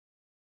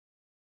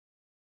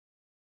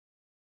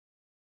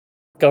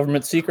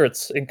Government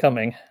secrets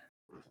incoming.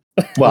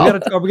 Well,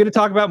 are we going to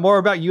talk more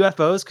about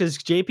UFOs? Because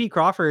JP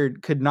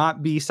Crawford could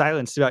not be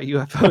silenced about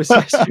UFOs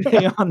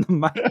yesterday on the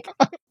mic.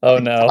 Oh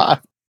no!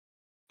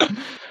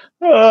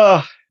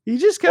 He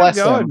just kept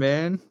going,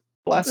 man.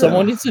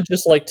 Someone needs to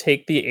just like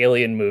take the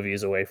alien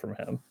movies away from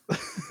him.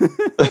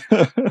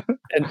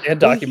 and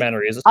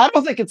documentaries. I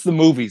don't think it's the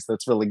movies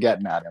that's really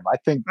getting at him. I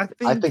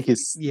think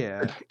he's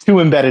too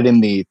embedded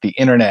in the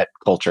internet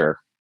culture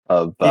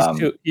of.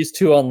 He's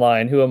too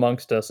online. Who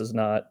amongst us is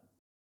not?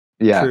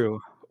 Yeah,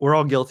 true. We're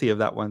all guilty of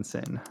that one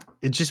sin.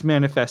 It just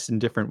manifests in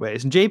different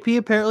ways. And JP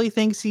apparently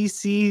thinks he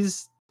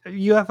sees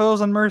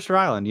UFOs on Mercer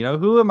Island. You know,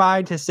 who am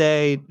I to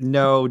say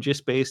no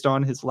just based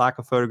on his lack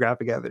of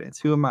photographic evidence?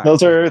 Who am I?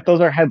 Those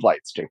are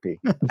headlights, JP.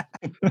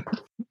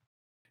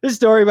 His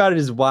story about it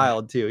is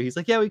wild too. He's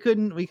like, yeah, we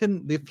couldn't.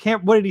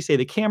 What did he say?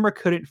 The camera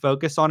couldn't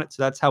focus on it,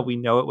 so that's how we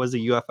know it was a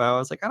UFO. I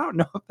was like, I don't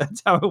know if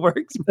that's how it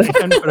works,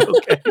 man, but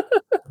okay.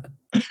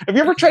 Have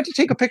you ever tried to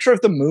take a picture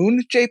of the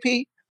moon,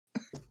 JP?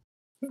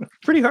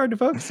 Pretty hard to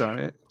focus on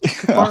it.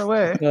 Far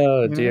away.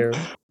 Oh dear.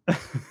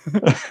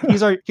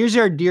 Here's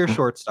our dear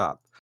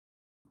shortstop.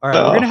 All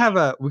right, we're gonna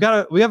have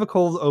we have a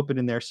cold open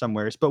in there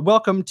somewhere. But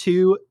welcome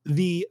to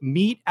the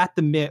Meet at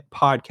the Mitt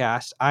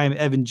podcast. I am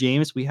Evan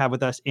James. We have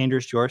with us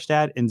Anders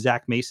Jorstad and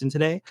Zach Mason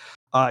today.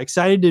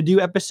 Excited to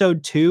do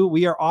episode 2.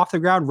 We are off the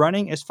ground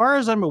running. As far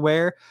as I'm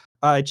aware,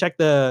 I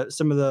checked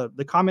some of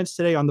the comments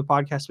today on the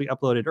podcast we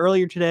uploaded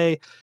earlier today.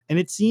 And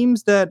it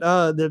seems that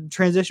the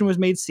transition was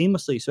made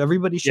seamlessly. So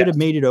everybody should have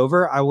made it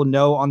over. I will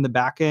know on the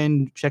back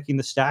end, checking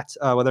the stats,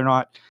 whether or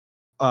not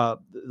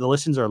the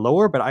listens are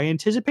lower. But I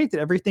anticipate that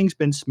everything's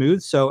been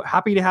smooth. So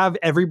happy to have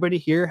everybody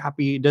here.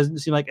 Happy. It doesn't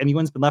seem like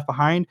anyone's been left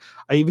behind.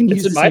 I even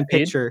used the same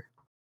picture.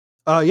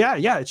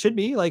 Yeah, it should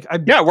be. Like,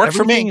 it worked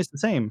for me. Everything is the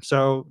same.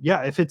 So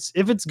yeah, if it's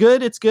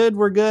good, it's good.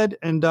 We're good.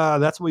 And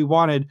that's what we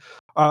wanted.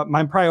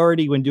 My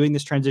priority when doing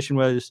this transition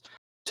was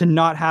to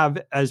not have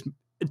as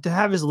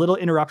little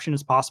interruption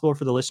as possible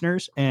for the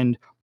listeners, and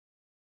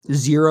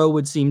 0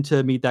 would seem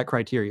to meet that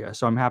criteria.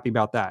 So I'm happy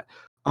about that.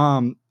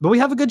 But we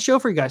have a good show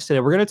for you guys today.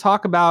 We're going to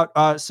talk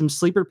about some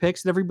sleeper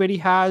picks that everybody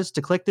has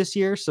to click this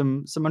year,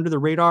 some under the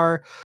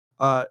radar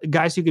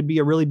guys who could be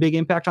a really big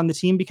impact on the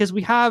team, because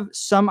we have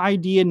some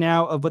idea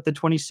now of what the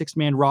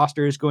 26-man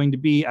roster is going to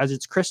be as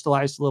it's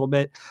crystallized a little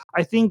bit.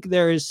 I think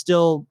there is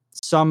still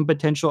some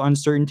potential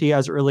uncertainty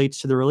as it relates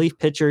to the relief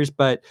pitchers,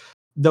 but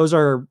those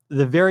are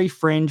the very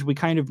fringe. We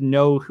kind of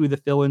know who the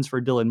fill-ins for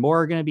Dylan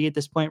Moore are going to be at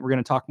this point. We're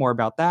going to talk more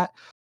about that.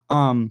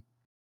 Why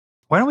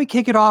don't we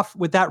kick it off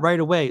with that right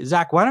away?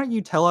 Zach, why don't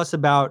you tell us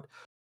about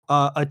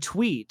a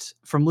tweet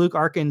from Luke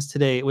Arkins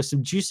today with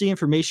some juicy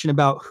information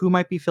about who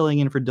might be filling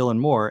in for Dylan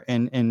Moore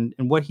and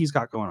what he's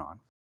got going on?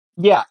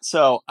 Yeah,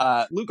 so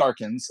Luke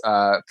Arkins,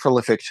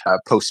 prolific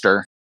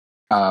poster,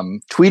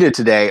 tweeted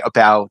today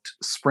about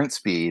sprint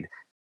speed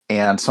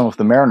and some of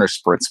the Mariners'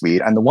 sprint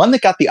speed. And the one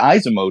that got the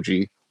eyes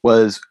emoji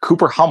was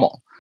Cooper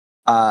Hummel.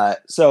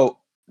 So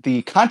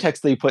the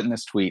context that he put in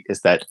this tweet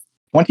is that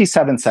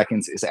 27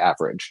 seconds is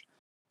average,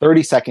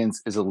 30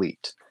 seconds is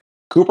elite.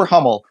 Cooper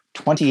Hummel,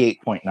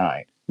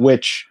 28.9,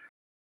 which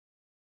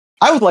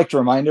I would like to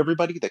remind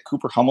everybody that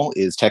Cooper Hummel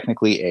is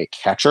technically a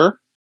catcher.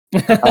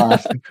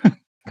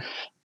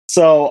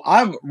 So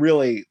I'm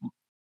really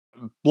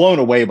blown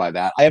away by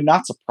that. I am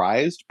not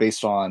surprised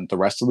based on the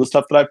rest of the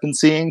stuff that I've been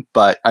seeing,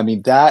 but I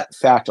mean, that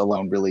fact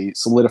alone really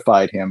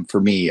solidified him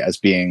for me as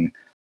being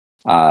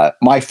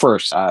my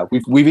first.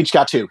 We've each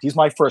got 2. He's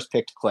my first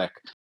pick to click.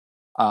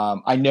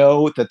 I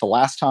know that the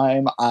last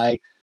time I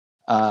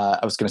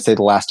was going to say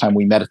the last time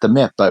we met at the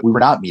Mitt, but we were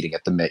not meeting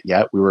at the Mitt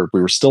yet. We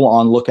were still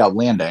on Lookout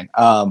Landing.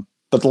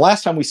 But the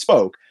last time we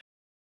spoke,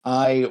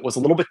 I was a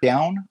little bit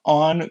down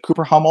on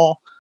Cooper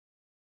Hummel.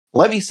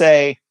 Let me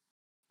say,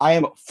 I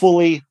am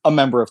fully a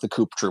member of the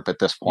Coop Troop at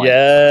this point.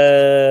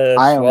 Yes,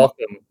 I am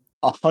welcome.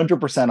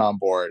 100% on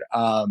board.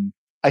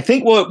 I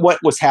think what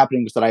was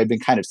happening was that I had been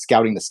kind of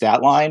scouting the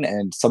stat line,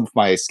 and some of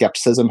my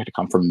skepticism had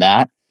come from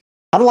that.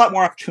 I had a lot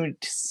more opportunity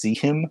to see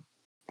him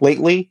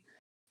lately,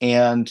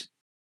 and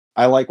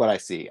I like what I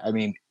see. I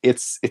mean,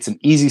 it's an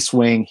easy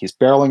swing. He's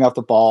barreling out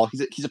the ball.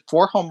 He's at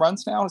 4 home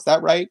runs now. Is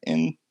that right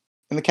in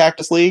the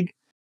Cactus League?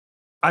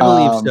 I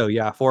believe so.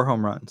 Yeah, 4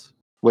 home runs.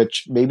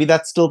 Which maybe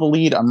that's still the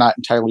lead. I'm not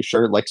entirely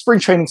sure. Like spring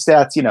training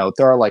stats,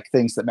 there are like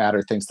things that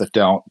matter, things that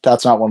don't.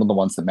 That's not one of the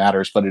ones that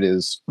matters, but it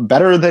is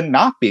better than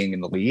not being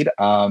in the lead.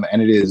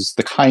 And it is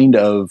the kind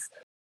of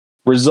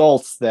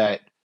results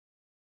that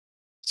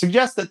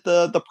suggest that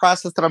the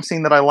process that I'm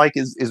seeing that I like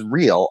is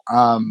real.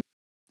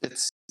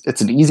 It's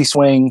an easy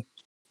swing.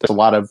 There's a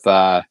lot of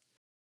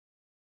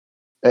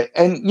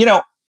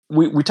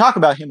we talk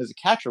about him as a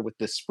catcher with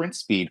this sprint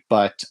speed,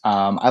 but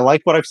I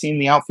like what I've seen in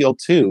the outfield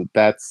too.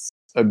 That's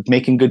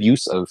making good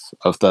use of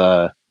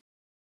that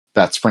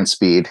sprint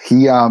speed.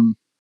 He I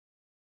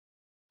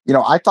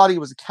thought he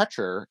was a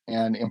catcher,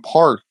 and in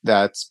part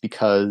that's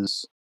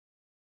because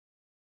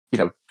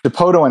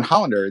DePoto and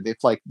Hollander,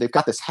 they've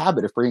got this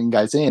habit of bringing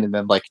guys in and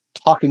then like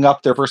talking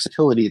up their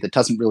versatility that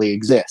doesn't really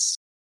exist.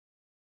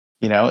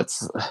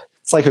 It's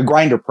it's like a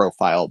grinder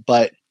profile,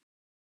 but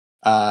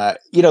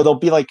they'll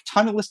be like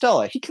Tommy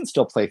Listella. He can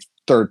still play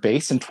third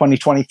base in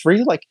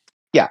 2023. Like,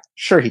 yeah,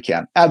 sure he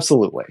can.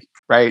 Absolutely.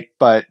 Right.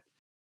 But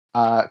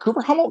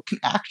Cooper Hummel can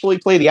actually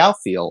play the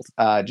outfield.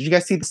 Did you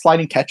guys see the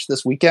sliding catch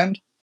this weekend?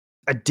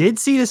 I did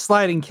see the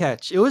sliding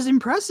catch. It was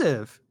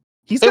impressive.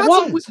 He's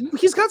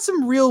It got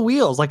some real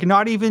wheels, like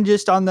not even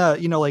just on the,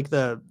 like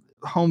the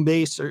home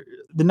base or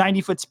the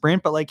 90-foot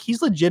sprint, but like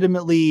he's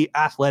legitimately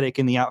athletic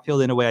in the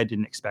outfield in a way I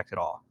didn't expect at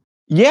all.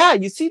 Yeah,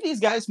 you see these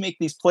guys make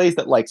these plays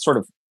that like sort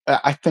of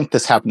I think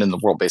this happened in the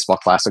World Baseball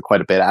Classic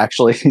quite a bit,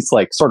 actually. It's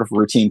like sort of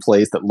routine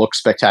plays that look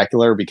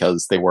spectacular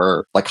because they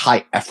were like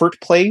high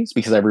effort plays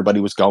because everybody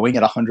was going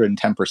at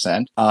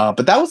 110%.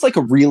 But that was like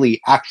a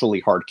really actually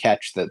hard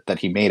catch that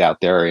he made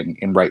out there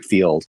in right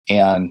field.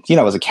 And,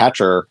 as a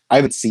catcher, I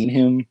haven't seen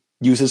him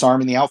use his arm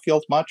in the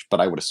outfield much,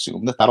 but I would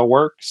assume that that'll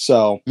work.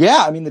 So,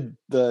 yeah, I mean,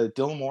 the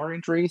Dylan Moore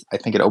injury, I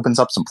think it opens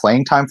up some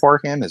playing time for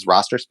him. His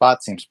roster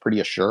spot seems pretty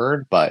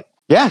assured, but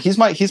yeah, he's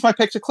my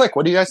pick to click.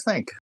 What do you guys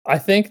think? I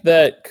think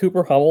that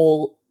Cooper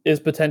Hummel is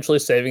potentially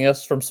saving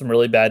us from some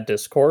really bad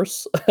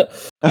discourse.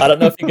 I don't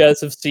know if you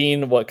guys have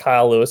seen what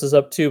Kyle Lewis is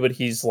up to, but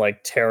he's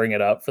like tearing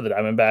it up for the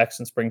Diamondbacks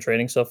in spring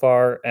training so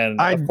far.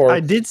 And of course, I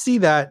did see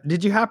that.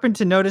 Did you happen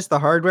to notice the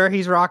hardware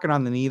he's rocking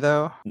on the knee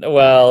though?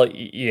 Well,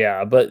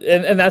 yeah, but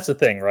and that's the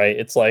thing, right?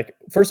 It's like,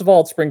 first of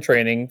all, it's spring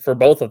training for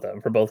both of them,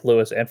 for both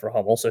Lewis and for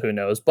Hummel. So who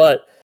knows?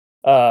 But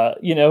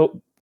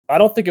I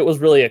don't think it was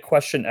really a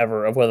question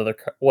ever of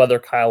whether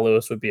Kyle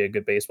Lewis would be a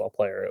good baseball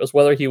player. It was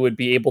whether he would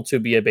be able to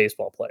be a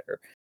baseball player.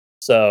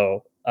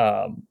 So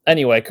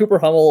anyway, Cooper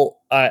Hummel,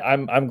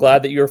 I'm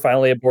glad that you're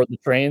finally aboard the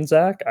train,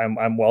 Zach.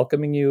 I'm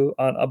welcoming you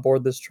on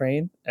aboard this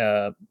train.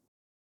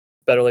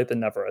 Better late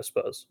than never, I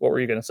suppose. What were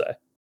you going to say?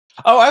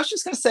 Oh, I was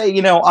just going to say,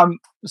 I'm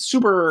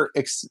super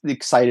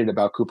excited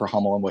about Cooper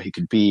Hummel and what he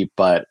could be,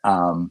 but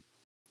I'm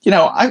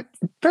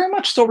very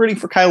much still rooting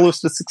for Kyle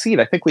Lewis to succeed.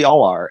 I think we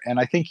all are. And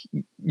I think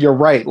you're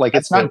right. Like,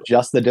 it's not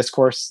just the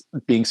discourse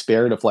being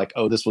spared of like,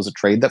 oh, this was a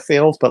trade that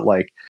failed, but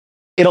like,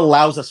 it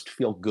allows us to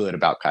feel good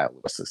about Kyle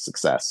Lewis's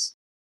success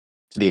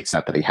to the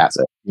extent that he has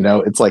it.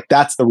 It's like,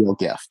 that's the real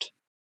gift.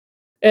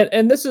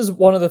 And this is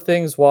one of the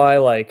things why,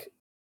 like,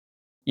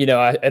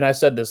 I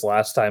said this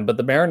last time, but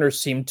the Mariners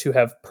seem to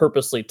have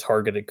purposely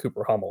targeted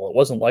Cooper Hummel. It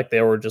wasn't like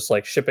they were just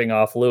like shipping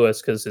off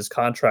Lewis because his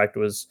contract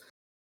was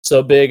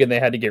so big and they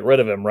had to get rid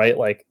of him, right?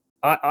 Like,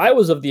 I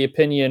was of the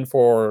opinion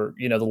for,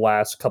 the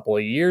last couple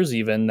of years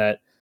even that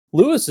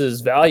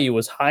Lewis's value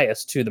was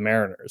highest to the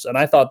Mariners. And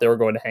I thought they were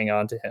going to hang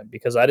on to him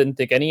because I didn't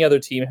think any other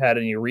team had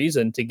any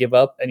reason to give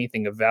up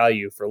anything of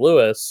value for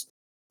Lewis.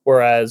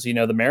 Whereas, the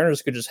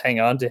Mariners could just hang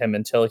on to him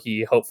until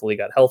he hopefully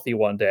got healthy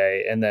one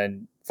day and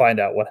then find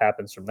out what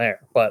happens from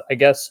there. But I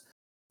guess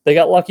they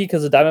got lucky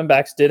because the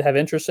Diamondbacks did have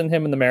interest in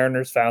him and the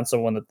Mariners found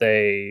someone that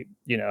they,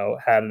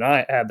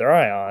 had their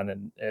eye on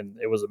and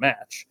it was a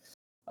match.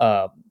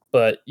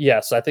 But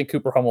yes, I think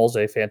Cooper Hummel is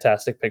a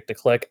fantastic pick to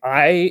click.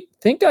 I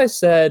think I've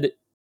said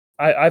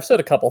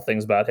a couple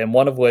things about him.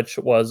 One of which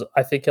was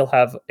I think he'll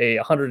have a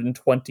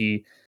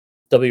 120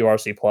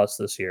 WRC plus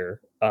this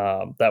year.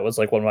 That was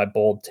like one of my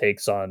bold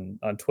takes on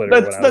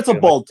Twitter. That's a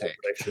bold take.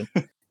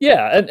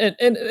 Yeah, and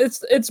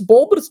it's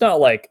bold, but it's not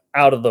like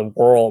out of the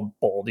world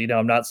bold.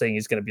 I'm not saying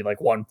he's going to be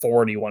like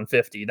 140,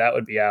 150. That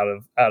would be out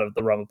of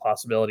the realm of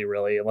possibility,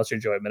 really, unless you're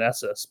Joey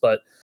Meneses.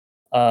 But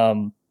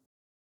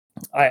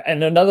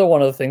and another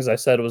one of the things I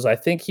said was I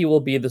think he will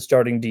be the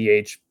starting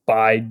DH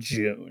by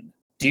June.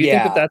 Do you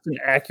think that that's an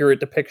accurate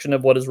depiction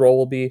of what his role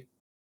will be?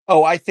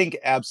 Oh, I think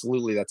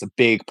absolutely. That's a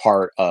big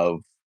part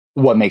of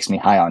what makes me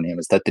high on him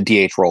is that the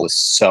DH role is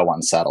so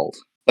unsettled.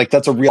 Like,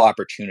 that's a real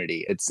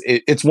opportunity.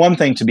 It's one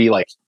thing to be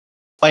like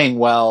playing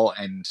well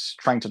and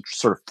trying to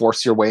sort of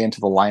force your way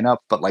into the lineup,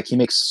 but like he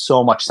makes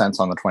so much sense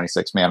on the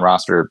 26-man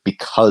roster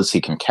because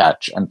he can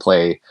catch and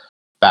play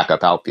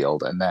backup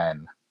outfield. And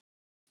then,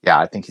 yeah,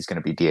 I think he's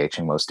going to be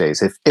DHing most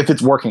days. If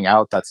it's working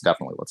out, that's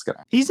definitely what's going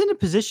to. He's in a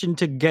position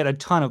to get a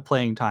ton of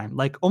playing time,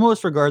 like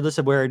almost regardless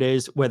of where it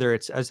is, whether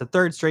it's as a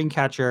third string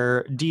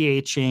catcher,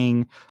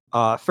 DHing,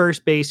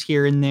 first base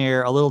here and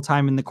there, a little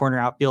time in the corner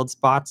outfield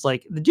spots.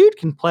 Like, the dude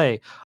can play.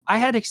 I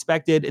had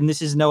expected, and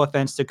this is no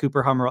offense to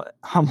Cooper Hummel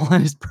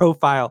and his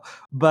profile,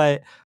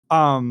 but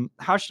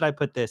how should I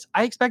put this?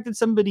 I expected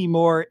somebody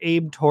more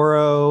Abe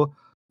Toro,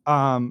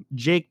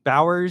 Jake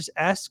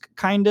Bowers-esque,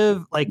 kind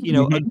of like,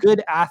 a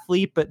good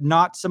athlete, but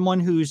not someone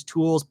whose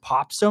tools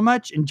pop so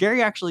much. And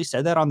Jerry actually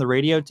said that on the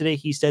radio today.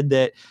 He said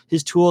that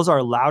his tools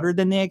are louder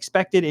than they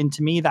expected. And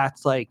to me,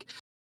 that's like,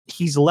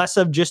 he's less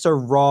of just a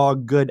raw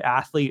good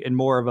athlete and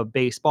more of a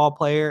baseball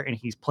player. And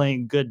he's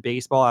playing good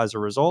baseball as a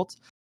result.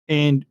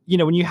 And,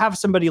 when you have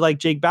somebody like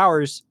Jake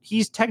Bowers,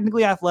 he's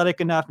technically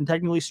athletic enough and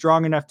technically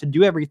strong enough to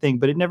do everything,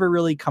 but it never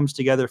really comes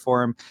together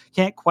for him.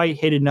 Can't quite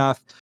hit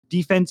enough.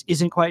 Defense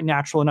isn't quite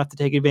natural enough to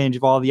take advantage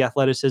of all the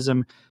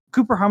athleticism.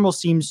 Cooper Hummel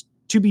seems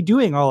to be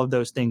doing all of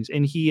those things,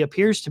 and he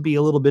appears to be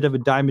a little bit of a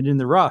diamond in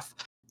the rough.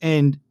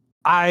 And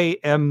I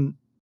am,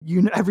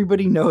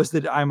 everybody knows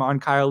that I'm on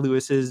Kyle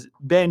Lewis's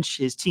bench,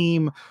 his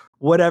team,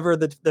 whatever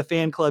the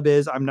fan club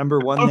is. I'm number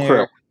one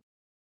there.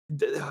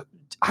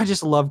 I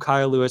just love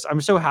Kyle Lewis. I'm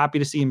so happy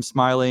to see him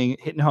smiling,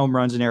 hitting home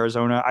runs in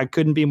Arizona. I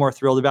couldn't be more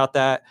thrilled about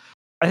that.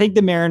 I think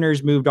the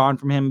Mariners moved on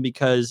from him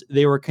because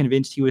they were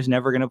convinced he was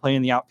never going to play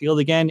in the outfield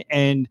again.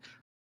 And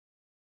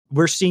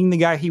we're seeing the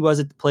guy he was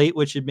at the plate,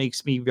 which it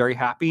makes me very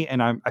happy.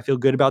 And I feel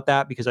good about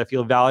that because I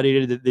feel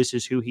validated that this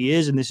is who he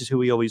is and this is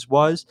who he always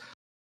was.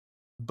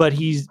 But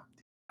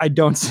I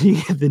don't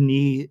see the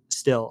knee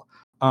still.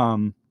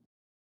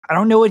 I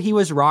don't know what he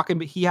was rocking,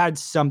 but he had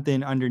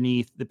something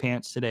underneath the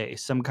pants today,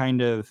 some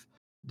kind of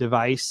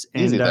device.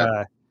 Easy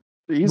And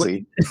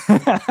easy.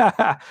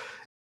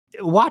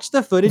 Watch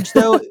the footage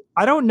though.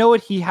 I don't know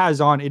what he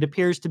has on. It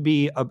appears to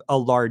be a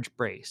large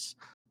brace.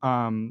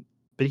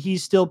 But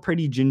he's still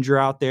pretty ginger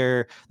out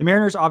there. The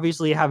Mariners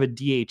obviously have a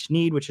DH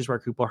need, which is where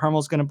Cooper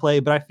Hummel's going to play.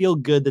 But I feel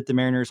good that the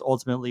Mariners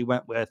ultimately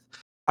went with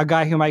a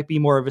guy who might be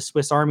more of a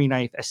Swiss Army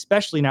knife,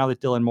 especially now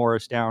that Dylan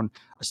Morris down,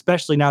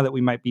 especially now that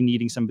we might be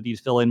needing somebody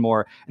to fill in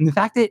more. And the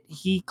fact that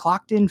he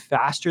clocked in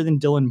faster than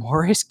Dylan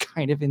Morris,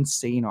 kind of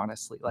insane,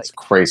 honestly. Like, it's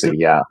crazy,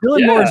 yeah.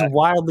 Dylan Moore is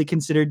wildly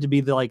considered to be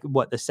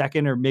the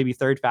second or maybe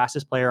third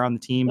fastest player on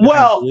the team.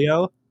 Well,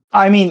 Julio.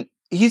 I mean,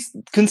 he's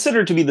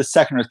considered to be the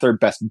second or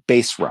third best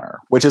base runner,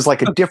 which is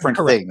like a different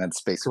thing than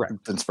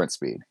sprint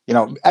speed. You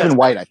know, Evan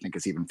White, I think,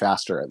 is even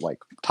faster at like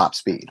top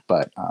speed.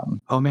 But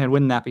oh man,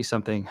 wouldn't that be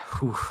something?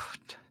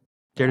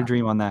 Dare to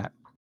dream on that.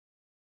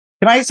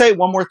 Can I say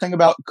one more thing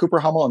about Cooper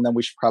Hummel, and then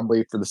we should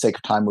probably, for the sake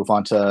of time, move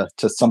on to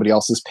somebody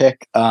else's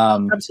pick?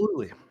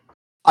 Absolutely.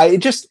 I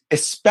just,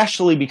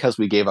 especially because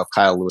we gave up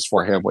Kyle Lewis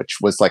for him, which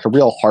was like a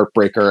real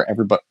heartbreaker.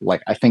 Everybody,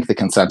 like, I think the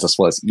consensus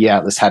was, yeah,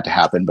 this had to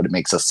happen, but it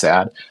makes us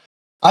sad.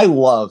 I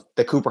love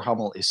that Cooper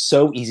Hummel is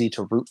so easy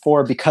to root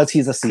for because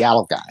he's a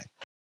Seattle guy.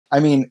 I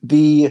mean,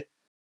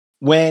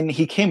 when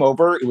he came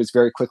over, it was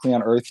very quickly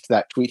unearthed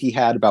that tweet he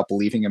had about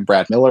believing in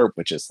Brad Miller,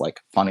 which is like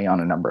funny on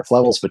a number of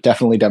levels, but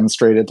definitely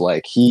demonstrated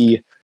like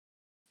he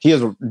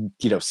is,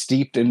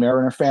 steeped in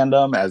Mariner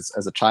fandom as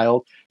a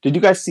child. Did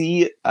you guys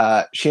see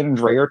Shannon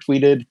Drayer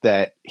tweeted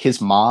that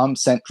his mom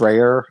sent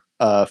Drayer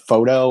a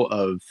photo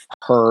of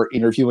her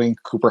interviewing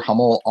Cooper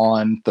Hummel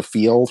on the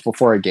field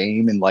before a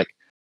game in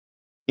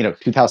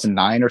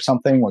 2009 or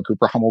something, when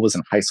Cooper Hummel was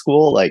in high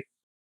school? Like,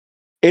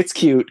 it's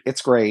cute.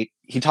 It's great.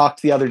 He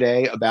talked the other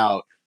day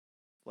about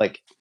like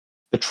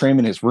the trim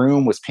in his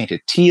room was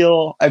painted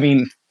teal. I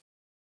mean,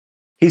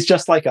 he's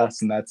just like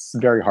us, and that's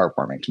very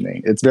heartwarming to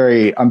me.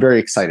 I'm very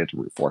excited to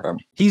root for him.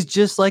 He's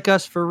just like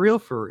us for real,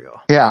 for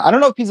real. Yeah, I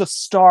don't know if he's a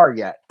star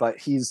yet, but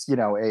he's,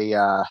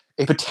 a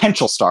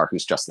potential star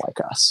who's just like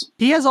us.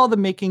 He has all the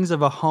makings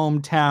of a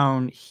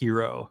hometown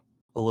hero.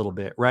 A little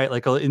bit, right?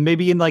 Like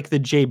maybe in like the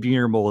Jay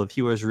Buhner mold, if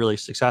he was really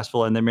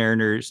successful and the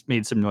Mariners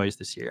made some noise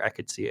this year, I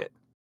could see it.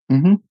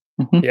 Mm-hmm.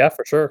 Mm-hmm. Yeah,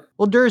 for sure.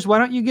 Well, Durs, why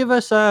don't you give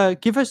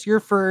us your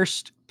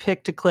first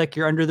pick to click,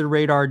 your under the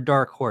radar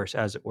dark horse,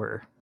 as it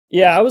were?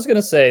 Yeah, I was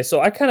gonna say.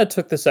 So I kind of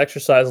took this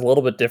exercise a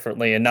little bit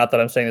differently, and not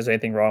that I'm saying there's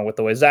anything wrong with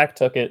the way Zach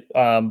took it,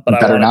 but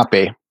better not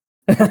be.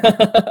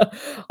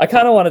 I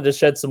kind of wanted to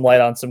shed some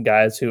light on some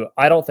guys who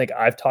I don't think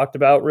I've talked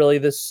about really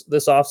this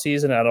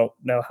offseason. I don't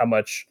know how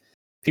much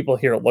people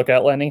here at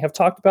Lookout Landing have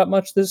talked about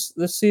much this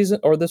season,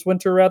 or this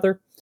winter rather.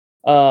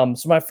 So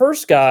my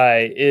first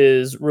guy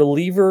is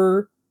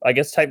reliever, I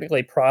guess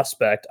technically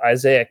prospect,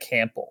 Isaiah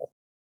Campbell.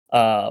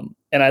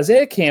 And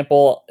Isaiah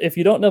Campbell, if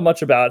you don't know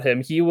much about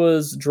him, he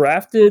was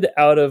drafted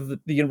out of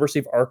the University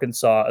of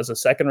Arkansas as a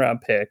second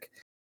round pick.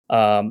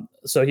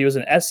 So he was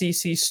an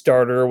SEC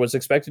starter, was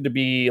expected to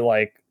be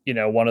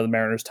one of the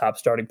Mariners' top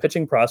starting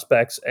pitching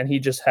prospects, and he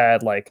just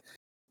had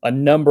a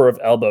number of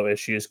elbow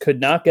issues, could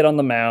not get on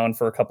the mound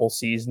for a couple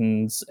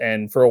seasons.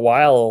 And for a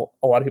while,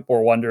 a lot of people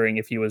were wondering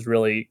if he was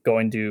really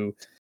going to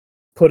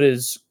put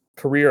his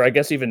career, I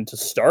guess, even to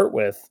start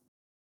with,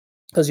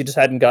 because he just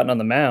hadn't gotten on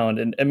the mound.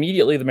 And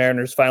immediately the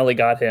Mariners finally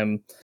got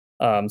him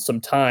some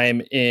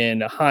time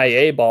in high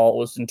A ball. It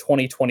was in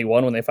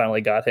 2021 when they finally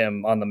got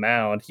him on the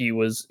mound. He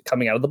was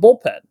coming out of the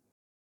bullpen.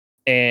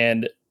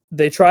 And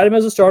they tried him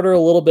as a starter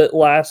a little bit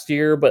last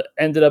year, but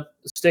ended up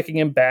sticking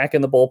him back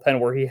in the bullpen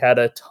where he had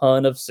a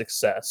ton of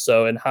success.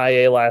 So in high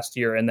A last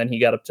year, and then he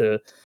got up to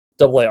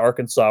Double-A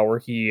Arkansas where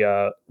he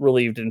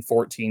relieved in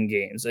 14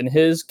 games. And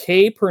his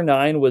K per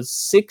 9 was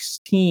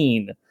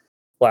 16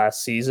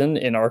 last season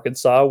in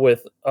Arkansas,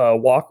 with a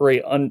walk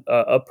rate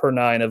per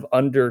 9 of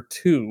under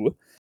 2,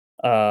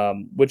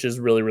 which is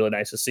really, really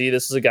nice to see.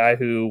 This is a guy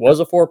who was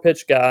a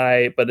 4-pitch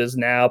guy, but is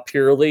now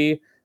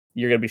purely,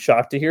 you're going to be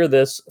shocked to hear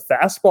this,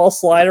 fastball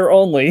slider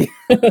only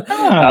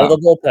out of the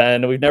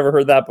bullpen. We've never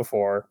heard that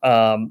before.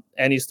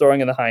 And he's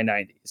throwing in the high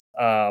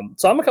 90s.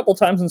 Saw him a couple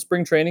times in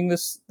spring training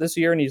this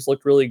year, and he's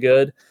looked really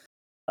good.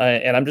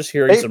 And I'm just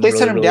hearing they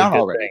sent him down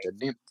already,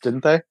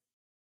 didn't they?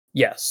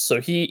 Yes. So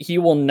he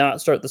will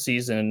not start the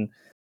season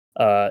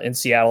in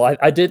Seattle.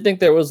 I did think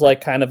there was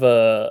kind of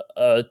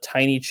a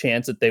tiny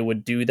chance that they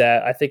would do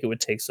that. I think it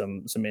would take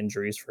some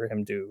injuries for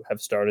him to have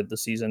started the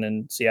season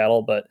in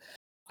Seattle, but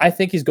I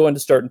think he's going to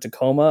start in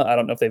Tacoma. I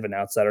don't know if they've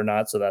announced that or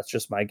not, so that's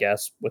just my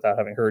guess without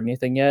having heard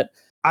anything yet.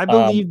 I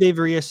believe they've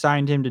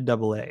reassigned him to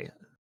Double-A.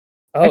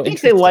 Oh, I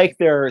think they like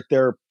their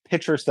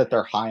pitchers that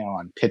they're high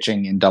on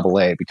pitching in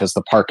Double-A because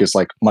the park is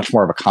like much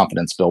more of a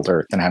confidence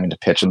builder than having to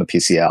pitch in the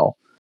PCL.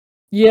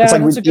 Yeah, it's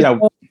like that's a good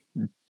point.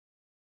 point.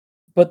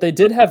 But they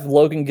did have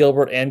Logan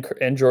Gilbert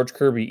and George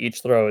Kirby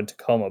each throw in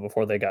Tacoma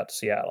before they got to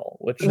Seattle,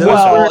 which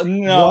Well,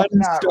 no, one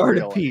not start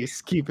really.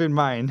 apiece. Keep in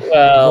mind,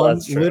 well,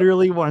 that's true.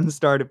 Literally one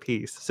start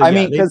apiece. So I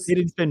mean, they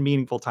didn't spend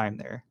meaningful time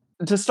there.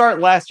 To start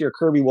last year,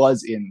 Kirby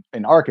was in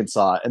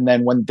Arkansas, and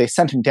then when they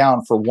sent him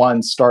down for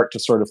one start to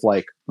sort of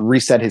like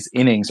reset his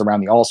innings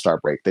around the All-Star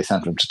break, they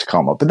sent him to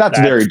Tacoma. But that's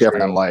very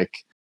different than like,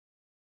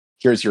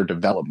 here's your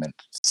development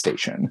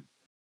station.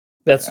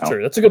 That's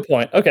true. That's a good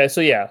point. Okay,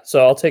 so yeah,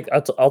 so I'll take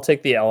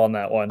the L on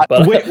that one.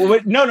 But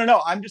wait,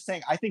 no. I'm just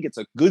saying I think it's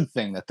a good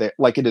thing that they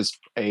like. It is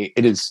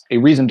a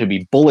reason to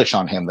be bullish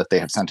on him that they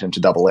have sent him to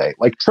Double-A.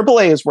 Like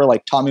Triple-A is where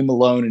like Tommy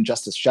Malone and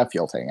Justice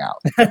Sheffield hang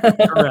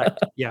out.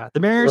 Correct. Yeah,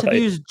 the Mariners have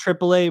used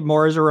Triple-A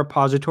more as a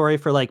repository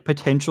for like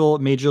potential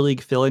major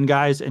league fill-in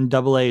guys, and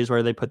Double-A is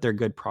where they put their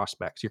good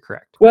prospects. You're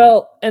correct.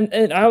 Well, and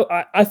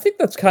I think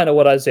that's kind of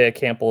what Isaiah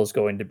Campbell is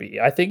going to be.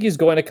 I think he's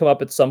going to come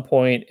up at some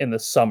point in the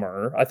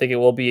summer. I think it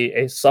will be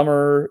a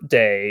summer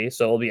day,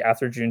 so it'll be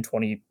after June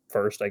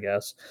 21st, I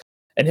guess.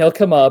 And he'll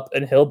come up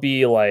and he'll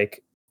be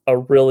like a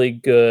really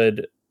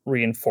good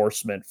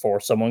reinforcement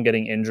for someone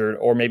getting injured,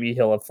 or maybe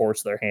he'll have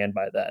forced their hand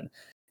by then.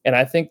 And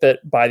I think that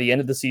by the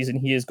end of the season,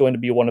 he is going to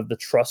be one of the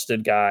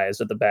trusted guys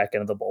at the back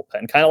end of the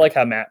bullpen, kind of like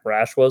how Matt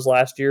Brash was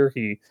last year.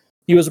 He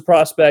was a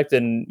prospect,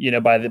 and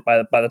by the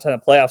time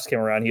the playoffs came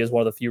around, he was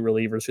one of the few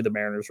relievers who the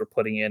Mariners were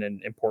putting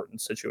in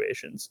important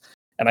situations.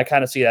 And I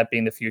kind of see that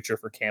being the future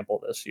for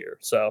Campbell this year.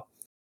 So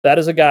that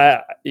is a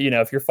guy,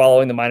 if you're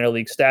following the minor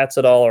league stats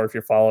at all, or if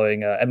you're following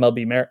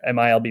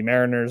MILB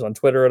Mariners on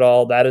Twitter at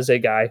all, that is a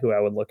guy who I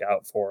would look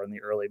out for in the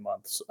early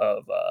months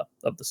of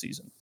the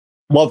season.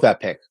 Love that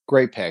pick.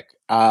 Great pick.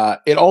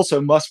 It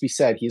also must be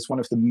said he's one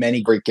of the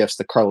many great gifts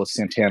that Carlos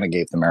Santana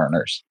gave the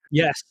Mariners.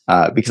 Yes.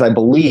 Because I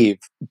believe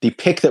the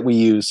pick that we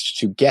used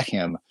to get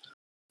him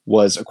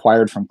was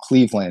acquired from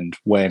Cleveland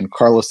when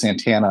Carlos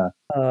Santana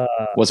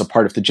was a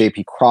part of the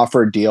J.P.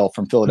 Crawford deal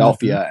from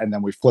Philadelphia, and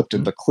then we flipped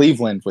into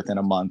Cleveland within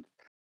a month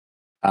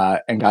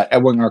and got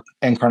Edwin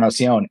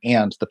Encarnacion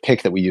and the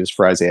pick that we used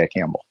for Isaiah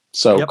Campbell.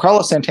 So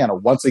Carlos Santana,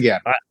 once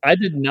again. I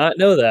did not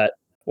know that.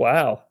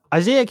 Wow.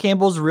 Isaiah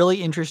Campbell's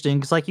really interesting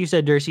because, like you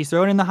said, Dirce, he's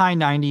throwing in the high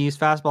 90s,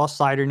 fastball,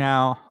 slider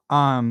now.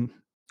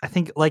 I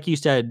think, like you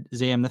said,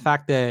 Zam, the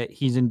fact that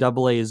he's in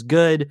Double-A is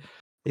good.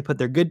 They put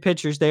their good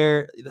pitchers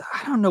there.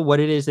 I don't know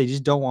what it is. They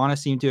just don't want to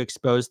seem to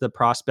expose the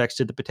prospects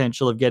to the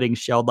potential of getting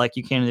shelled like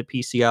you can in the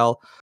PCL.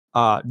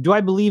 Do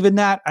I believe in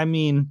that? I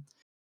mean,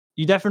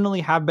 you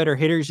definitely have better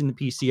hitters in the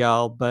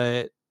PCL,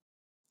 but,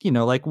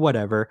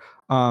 whatever.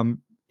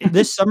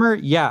 This summer,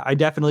 yeah, I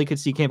definitely could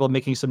see Campbell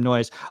making some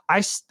noise.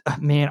 I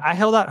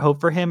held out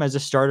hope for him as a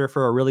starter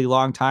for a really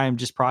long time,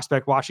 just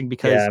prospect watching,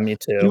 because me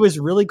too. he was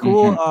really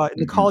cool in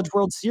the College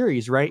World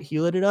Series, right? He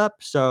lit it up.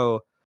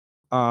 So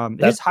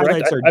his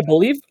highlights are.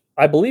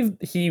 I believe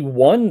he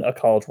won a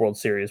College World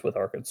Series with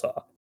Arkansas.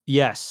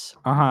 Yes.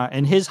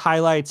 And his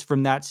highlights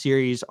from that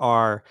series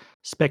are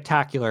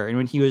spectacular. And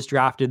when he was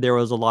drafted, there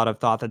was a lot of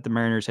thought that the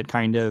Mariners had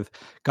kind of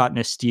gotten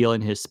a steal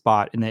in his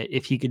spot, and that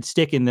if he could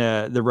stick in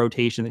the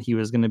rotation, that he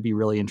was going to be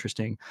really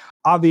interesting.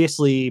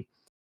 Obviously,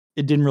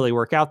 it didn't really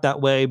work out that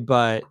way,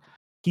 but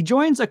he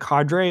joins a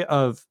cadre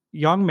of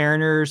young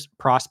Mariners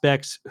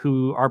prospects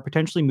who are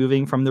potentially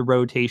moving from the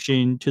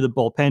rotation to the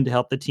bullpen to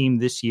help the team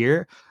this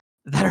year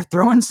that are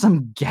throwing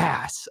some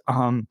gas.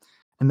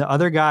 And the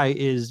other guy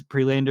is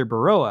Prelander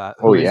Berroa,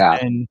 who has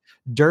been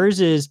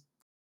Durz's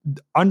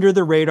under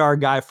the radar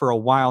guy for a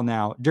while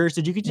now. Durz,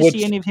 did you get to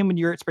see any of him when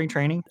you were at spring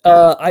training?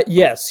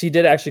 Yes, he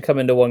did actually come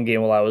into one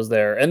game while I was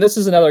there. And this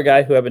is another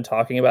guy who I've been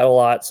talking about a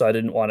lot, so I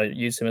didn't want to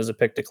use him as a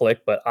pick to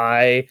click, but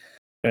I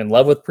am in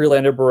love with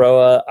Prelander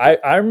Berroa.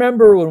 I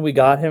remember when we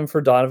got him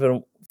for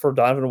Donovan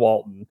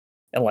Walton,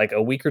 and like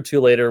a week or two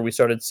later, we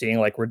started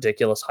seeing like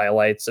ridiculous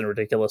highlights and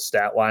ridiculous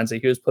stat lines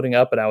that he was putting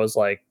up, and I was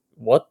like,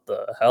 what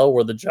the hell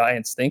were the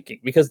Giants thinking?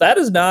 Because that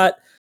is not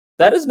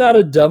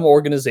a dumb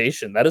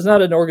organization. That is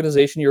not an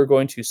organization you're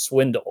going to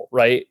swindle,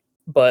 right?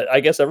 But I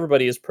guess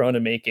everybody is prone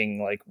to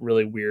making like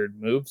really weird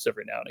moves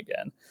every now and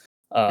again.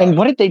 And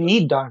what did they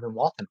need Donovan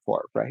Walton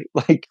for, right?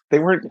 Like they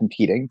weren't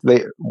competing.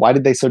 Why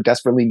did they so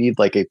desperately need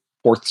like a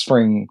fourth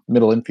string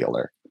middle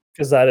infielder?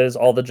 Because that is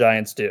all the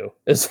Giants do.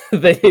 Is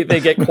they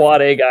get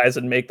quad A guys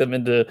and make them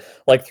into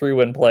like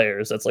 3-win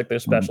players. That's like their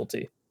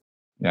specialty.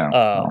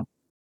 Yeah.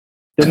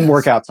 Didn't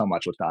work out so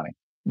much with Donnie.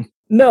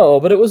 No,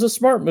 but it was a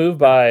smart move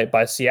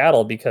by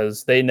Seattle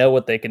because they know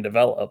what they can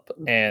develop,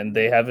 and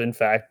they have in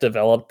fact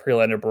developed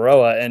Prelander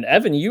Berroa. And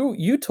Evan,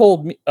 you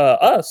told me,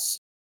 us,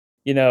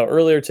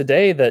 earlier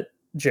today that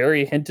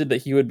Jerry hinted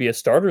that he would be a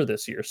starter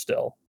this year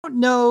still. I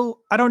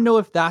don't know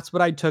if that's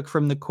what I took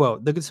from the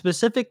quote. The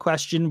specific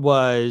question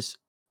was,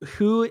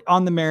 who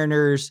on the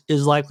Mariners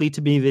is likely to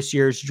be this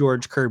year's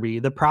George Kirby,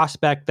 the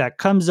prospect that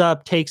comes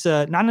up, takes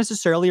not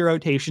necessarily a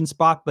rotation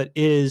spot, but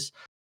is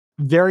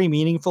very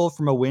meaningful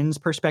from a wins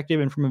perspective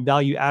and from a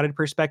value added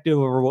perspective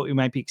over what we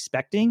might be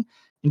expecting.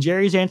 And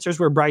Jerry's answers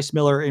were Bryce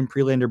Miller and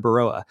Prelander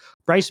Baroa.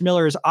 Bryce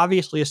Miller is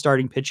obviously a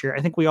starting pitcher.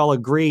 I think we all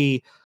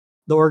agree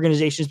the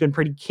organization has been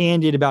pretty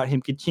candid about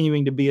him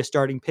continuing to be a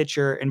starting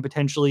pitcher and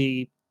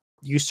potentially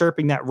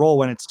usurping that role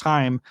when it's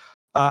time.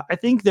 I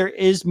think there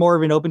is more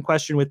of an open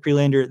question with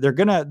Prelander.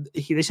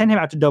 They sent him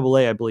out to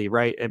Double-A, I believe,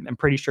 right? I'm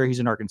pretty sure he's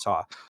in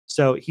Arkansas,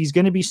 so he's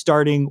going to be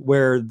starting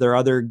where their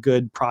other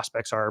good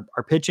prospects are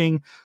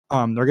pitching.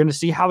 They're going to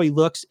see how he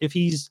looks. If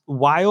he's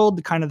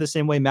wild, kind of the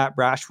same way Matt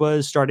Brash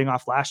was starting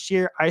off last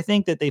year, I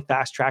think that they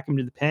fast track him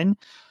to the pen.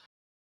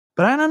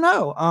 But I don't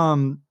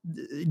know.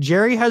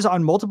 Jerry has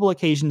on multiple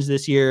occasions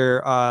this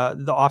year,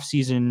 the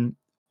offseason,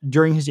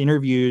 during his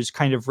interviews,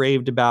 kind of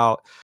raved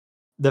about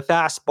the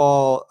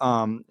fastball,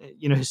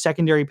 his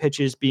secondary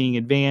pitches being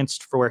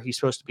advanced for where he's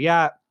supposed to be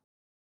at,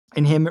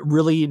 and him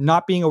really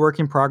not being a work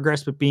in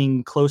progress, but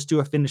being close to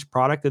a finished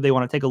product that they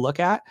want to take a look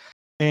at.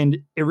 And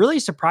it really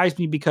surprised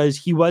me because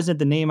he wasn't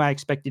the name I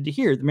expected to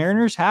hear. The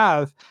Mariners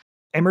have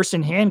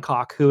Emerson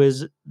Hancock, who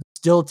is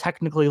still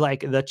technically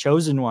like the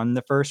chosen one,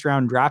 the first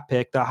round draft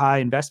pick, the high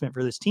investment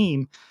for this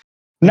team.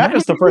 Not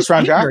just the first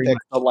round draft pick,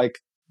 but like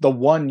the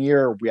 1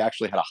 year we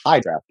actually had a high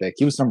draft pick.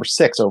 He was number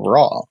 6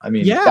 overall. I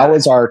mean, that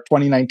was our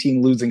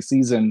 2019 losing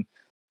season.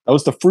 That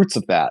was the fruits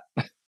of that.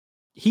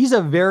 He's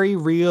a very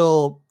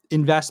real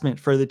investment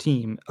for the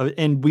team.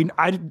 And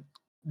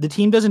the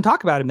team doesn't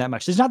talk about him that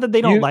much. It's not that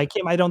they don't like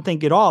him, I don't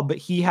think at all, but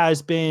he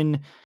has been,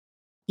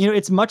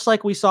 it's much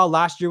like we saw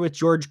last year with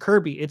George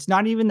Kirby. It's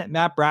not even that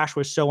Matt Brash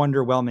was so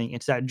underwhelming.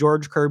 It's that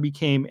George Kirby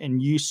came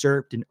and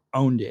usurped and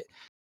owned it.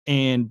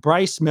 And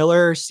Bryce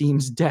Miller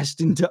seems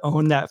destined to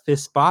own that 5th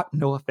spot.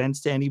 No offense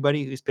to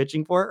anybody who's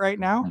pitching for it right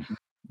now.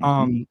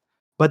 Mm-hmm.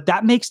 But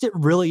that makes it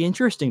really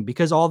interesting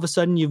because all of a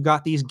sudden you've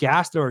got these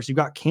gas throwers. You've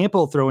got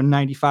Campbell throwing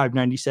 95,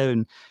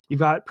 97. You've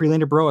got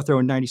Prelander Baroa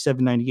throwing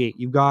 97, 98.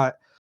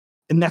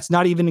 And that's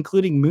not even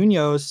including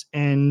Munoz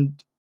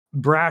and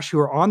Brash, who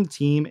are on the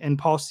team, and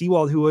Paul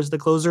Sewald, who was the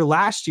closer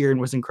last year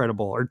and was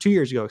incredible, or 2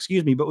 years ago,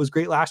 but was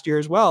great last year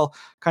as well,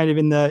 kind of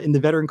in the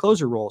veteran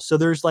closer role. So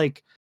there's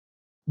like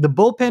the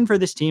bullpen for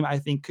this team, I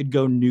think, could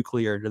go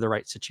nuclear to the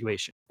right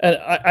situation. And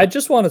I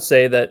just want to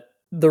say that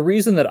the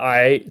reason that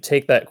I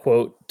take that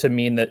quote to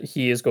mean that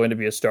he is going to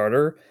be a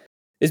starter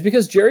is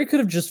because Jerry could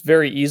have just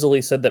very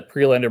easily said that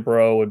Prelander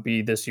Baroa would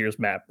be this year's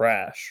Matt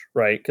Brash,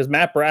 right? Because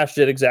Matt Brash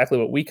did exactly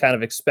what we kind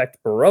of expect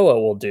Baroa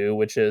will do,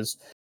 which is,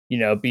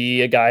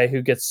 be a guy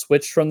who gets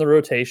switched from the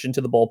rotation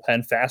to the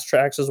bullpen, fast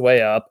tracks his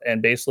way up,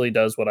 and basically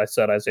does what I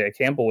said Isaiah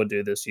Campbell would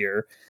do this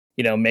year.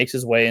 Makes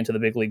his way into the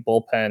big league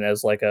bullpen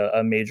as like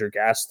a major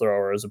gas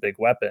thrower, as a big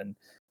weapon.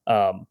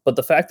 But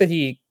the fact that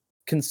he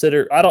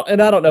considered, I don't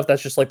know if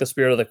that's just like the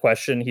spirit of the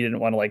question. He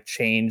didn't want to like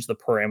change the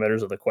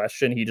parameters of the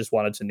question. He just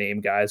wanted to name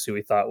guys who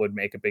he thought would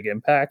make a big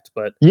impact.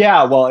 But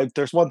yeah, well, if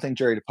there's one thing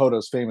Jerry Dipoto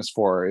is famous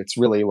for, it's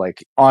really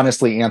like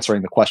honestly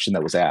answering the question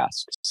that was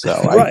asked.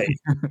 So right.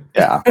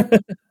 Yeah,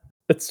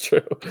 it's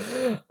true.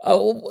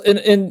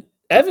 And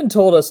Evan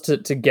told us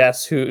to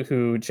guess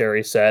who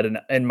Jerry said,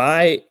 and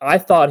I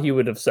thought he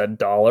would have said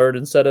Dollard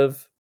instead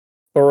of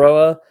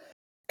Baroa,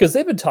 because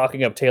they've been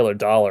talking up Taylor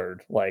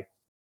Dollard like,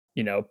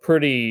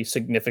 pretty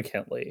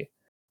significantly.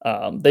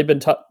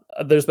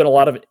 There's been a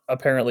lot of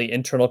apparently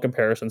internal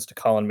comparisons to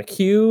Colin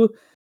McHugh,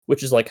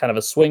 which is like kind of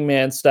a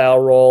swingman style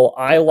role.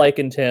 I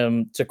likened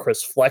him to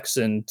Chris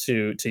Flexen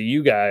to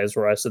you guys,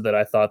 where I said that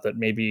I thought that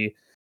maybe,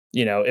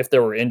 if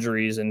there were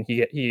injuries and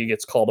he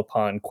gets called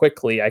upon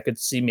quickly, I could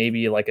see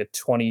maybe like a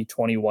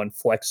 2021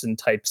 Flexen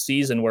type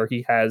season where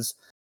he has,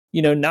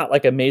 not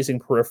like amazing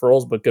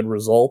peripherals, but good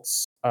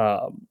results.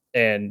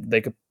 And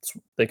they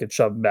could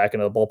shove him back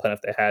into the bullpen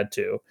if they had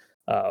to.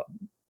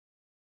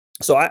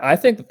 So I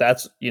think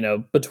that's,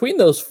 between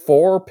those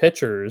 4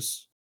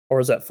 pitchers, or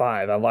is that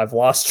 5? I've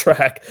lost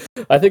track.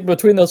 I think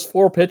between those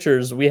 4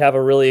 pitchers, we have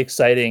a really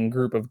exciting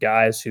group of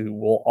guys who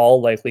will all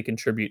likely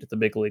contribute to the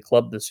big league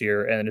club this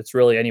year. And it's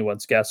really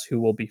anyone's guess who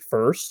will be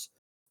first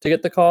to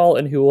get the call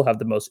and who will have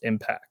the most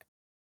impact.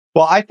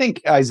 Well, I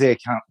think Isaiah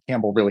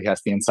Campbell really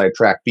has the inside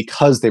track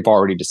because they've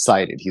already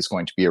decided he's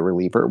going to be a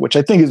reliever, which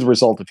I think is a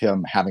result of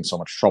him having so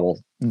much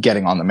trouble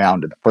getting on the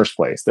mound in the first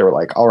place. They were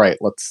like, all right,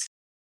 let's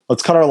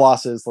cut our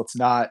losses. Let's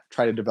not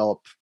try to develop,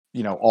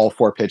 all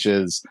 4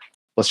 pitches.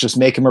 Let's just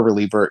make him a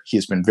reliever.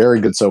 He's been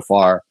very good so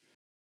far.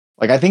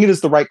 Like, I think it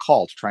is the right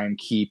call to try and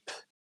keep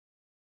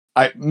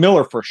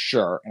Miller for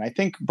sure. And I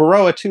think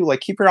Baroa too, like,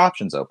 keep your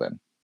options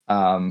open.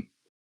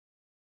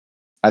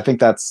 I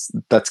think that's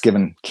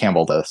given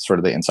Campbell the sort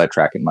of the inside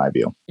track in my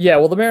view. Yeah,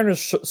 well, the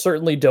Mariners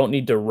certainly don't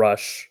need to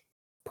rush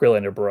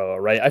Prelander Baroa,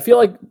 right? I feel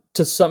like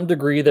to some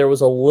degree there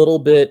was a little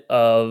bit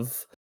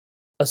of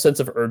a sense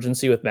of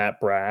urgency with Matt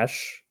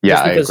Brash.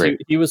 Yeah, because I agree.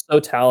 He was so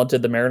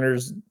talented. The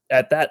Mariners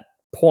at that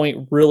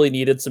point really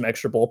needed some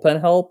extra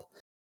bullpen help.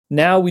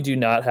 Now we do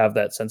not have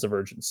that sense of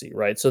urgency,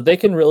 right? So they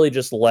can really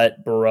just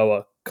let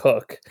Baroa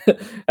cook,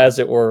 as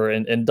it were,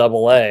 in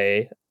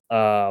Double-A.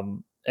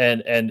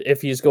 And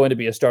if he's going to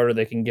be a starter,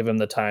 they can give him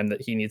the time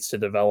that he needs to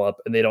develop,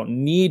 and they don't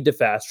need to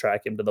fast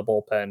track him to the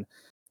bullpen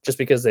just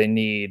because they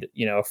need,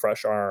 a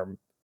fresh arm,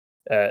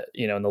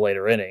 in the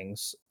later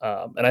innings.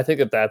 And I think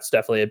that that's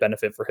definitely a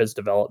benefit for his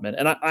development.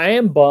 And I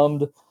am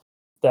bummed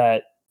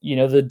that,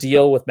 the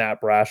deal with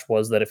Matt Brash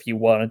was that if he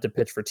wanted to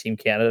pitch for Team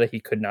Canada, he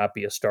could not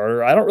be a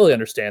starter. I don't really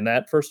understand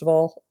that, first of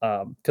all,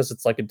 because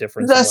it's like a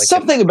difference.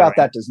 Something about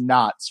that does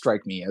not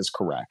strike me as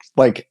correct.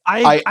 Like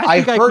I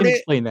think I heard can it.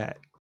 Explain that.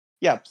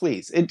 Yeah,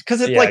 please.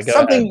 Because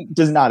something ahead.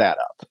 Does not add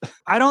up.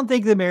 I don't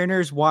think the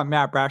Mariners want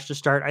Matt Brash to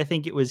start. I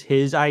think it was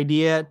his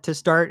idea to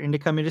start and to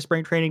come into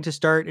spring training to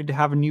start and to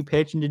have a new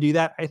pitch and to do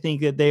that. I think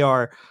that they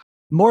are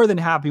more than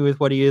happy with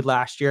what he did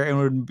last year and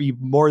would be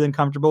more than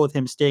comfortable with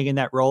him staying in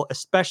that role,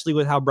 especially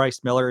with how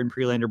Bryce Miller and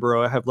Prelander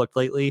Baroa have looked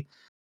lately.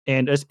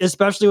 And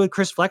especially with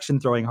Chris Flexion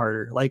throwing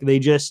harder. Like they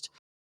just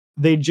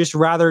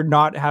rather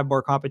not have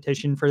more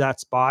competition for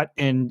that spot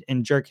and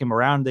jerk him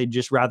around. They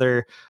just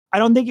rather, I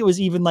don't think it was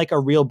even like a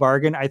real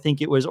bargain. I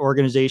think it was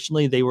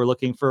organizationally, they were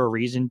looking for a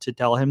reason to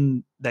tell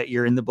him that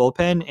you're in the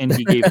bullpen, and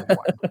he gave them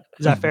one.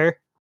 Is that fair?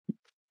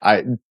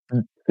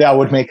 That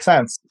would make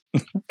sense.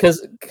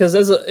 Because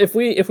if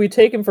we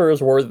take him for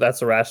his word,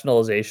 that's a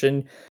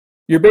rationalization.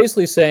 You're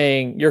basically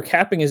saying you're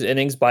capping his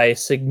innings by a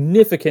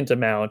significant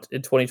amount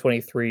in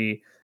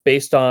 2023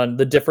 based on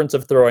the difference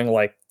of throwing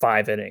like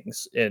 5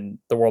 innings in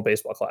the World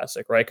Baseball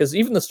Classic, right? Because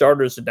even the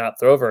starters did not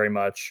throw very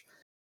much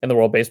in the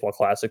World Baseball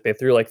Classic. They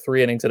threw like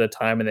 3 innings at a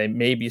time, and they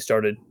maybe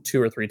started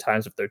 2 or 3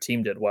 times if their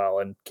team did well,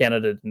 and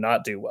Canada did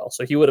not do well.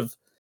 So he would have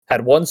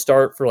had 1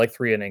 start for like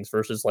 3 innings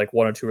versus like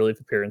 1 or 2 relief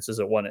appearances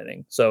at 1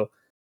 inning. So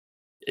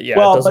yeah,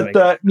 well,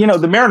 but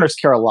the Mariners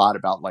care a lot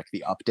about like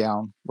the up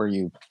down, where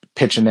you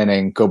pitch an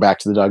inning, go back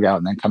to the dugout,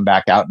 and then come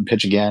back out and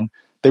pitch again.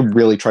 They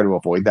really try to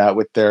avoid that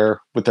with their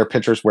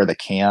pitchers where they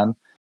can.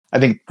 I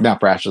think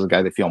Matt Brash is a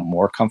guy they feel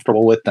more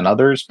comfortable with than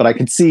others, but I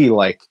could see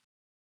like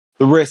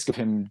the risk of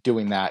him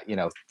doing that,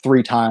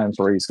 3 times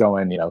where he's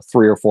going,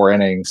 3 or 4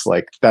 innings.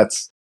 Like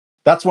that's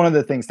one of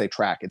the things they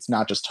track. It's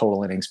not just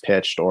total innings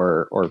pitched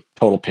or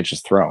total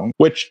pitches thrown,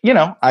 which,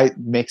 I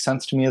makes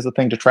sense to me as a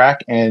thing to track.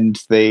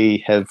 And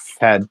they have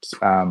had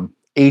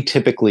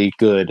atypically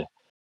good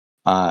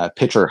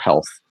pitcher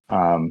health,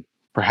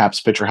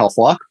 perhaps pitcher health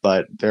luck,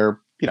 but they're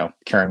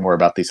caring more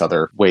about these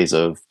other ways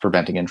of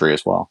preventing injury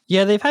as well.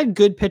 Yeah, they've had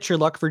good pitcher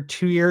luck for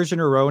 2 years in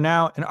a row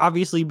now, and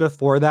obviously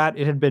before that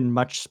it had been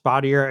much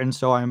spottier, and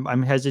so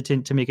I'm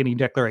hesitant to make any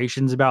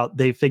declarations about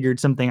they figured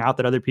something out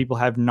that other people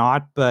have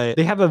not, but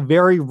they have a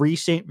very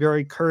recent,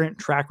 very current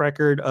track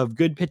record of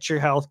good pitcher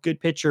health, good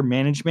pitcher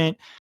management.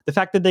 The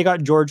fact that they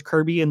got George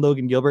Kirby and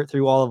Logan Gilbert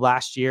through all of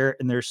last year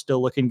and they're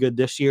still looking good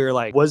this year,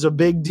 like, was a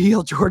big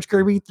deal. George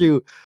Kirby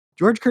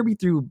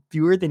threw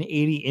fewer than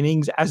 80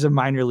 innings as a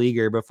minor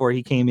leaguer before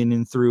he came in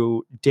and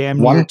threw damn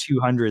near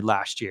 200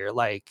 last year.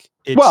 Like,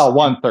 it's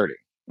 130.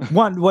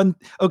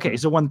 Okay,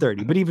 so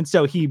 130. But even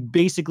so, he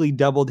basically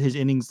doubled his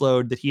innings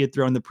load that he had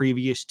thrown the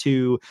previous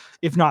 2,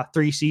 if not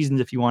 3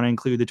 seasons, if you want to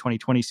include the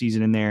 2020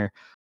 season in there.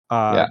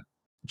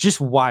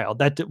 Just wild.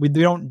 That we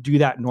don't do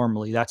that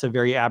normally. That's a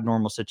very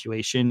abnormal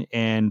situation.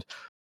 And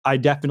I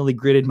definitely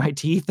gritted my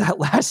teeth that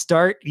last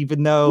start,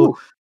 even though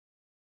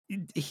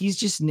he's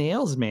just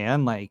nails,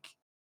 man. Like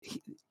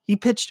he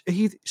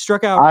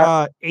struck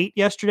out 8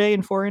 yesterday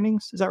in 4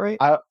 innings. Is that right?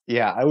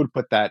 I would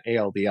put that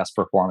ALDS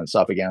performance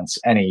up against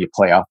any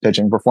playoff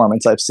pitching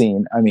performance I've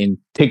seen. I mean,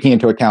 taking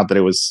into account that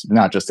it was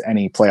not just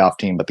any playoff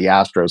team, but the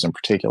Astros in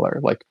particular.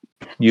 Like,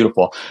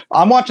 beautiful.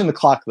 I'm watching the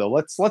clock though.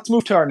 Let's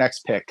move to our next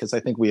pick, because I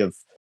think we have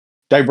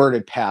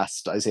diverted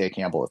past Isaiah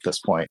Campbell at this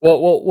point.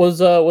 Well,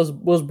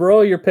 was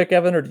Burrow your pick,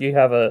 Evan, or do you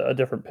have a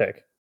different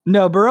pick?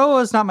 No, Burrow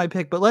is not my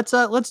pick, but let's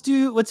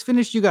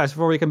finish you guys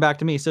before we come back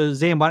to me. So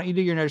Zane, why don't you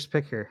do your next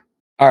pick here?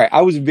 All right.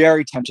 I was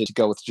very tempted to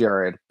go with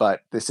Jared,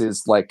 but this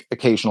is like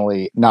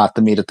occasionally not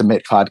the Meet at the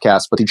Mitt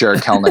podcast, but the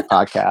Jared Kelenic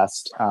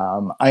podcast.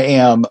 I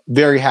am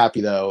very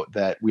happy though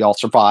that we all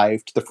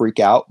survived the freak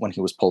out when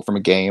he was pulled from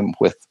a game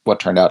with what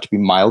turned out to be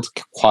mild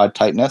quad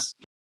tightness.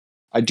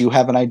 I do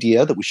have an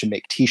idea that we should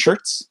make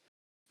t-shirts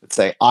that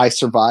say, "I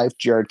survived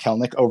Jared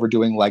Kelenic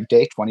overdoing leg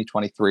day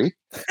 2023."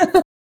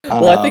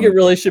 Well, I think it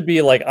really should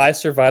be like, "I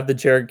survived the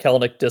Jared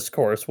Kelenic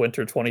discourse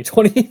winter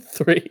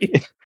 2023."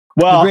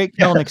 Well, the great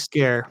Kelenic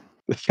scare.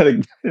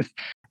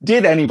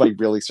 Did anybody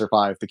really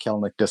survive the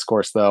Kelenic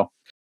discourse, though?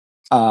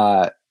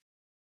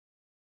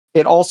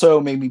 It also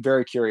made me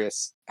very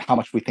curious how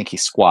much we think he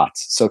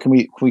squats. So can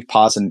we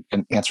pause and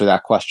answer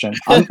that question?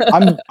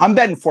 I'm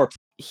betting 4.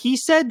 He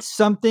said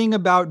something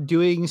about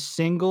doing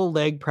single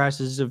leg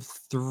presses of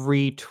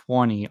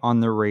 320 on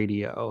the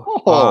radio.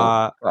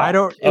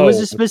 It was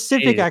a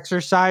specific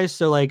exercise,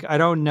 so like I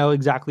don't know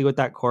exactly what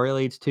that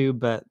correlates to,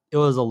 but it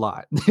was a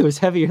lot. It was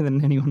heavier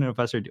than any one of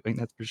us are doing,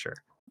 that's for sure.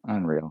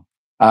 Unreal.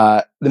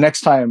 The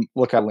next time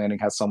Lookout Landing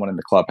has someone in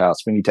the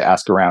clubhouse, we need to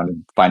ask around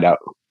and find out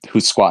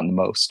who's squatting the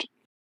most.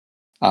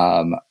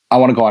 I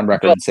want to go on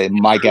record and say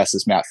my guess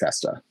is Matt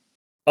Festa.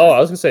 Oh, I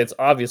was gonna say it's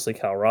obviously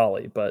Cal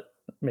Raleigh, but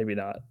maybe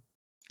not.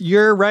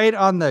 You're right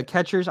on the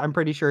catchers. I'm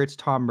pretty sure it's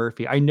Tom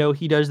Murphy. I know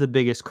he does the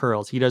biggest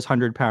curls. He does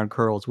 100-pound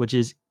curls, which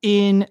is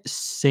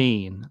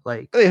insane.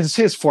 Like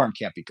His form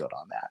can't be good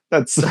on that.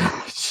 That's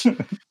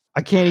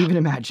I can't even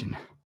imagine.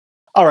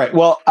 all right.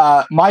 Well,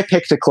 my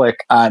pick to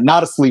click,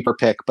 not a sleeper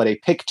pick, but a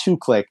pick to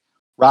click,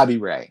 Robbie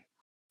Ray.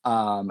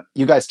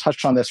 You guys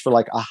touched on this for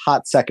like a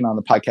hot second on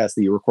the podcast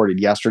that you recorded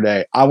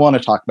yesterday. I want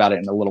to talk about it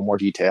in a little more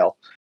detail.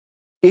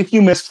 If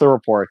you missed the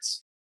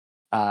reports,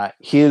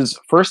 his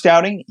first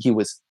outing, he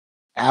was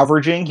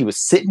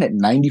sitting at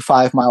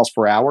 95 miles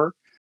per hour.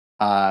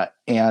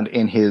 And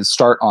in his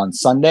start on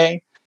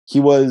Sunday, he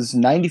was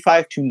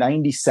 95 to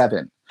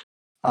 97.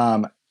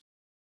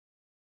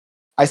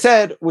 I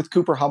said with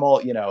Cooper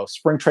Hummel,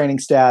 spring training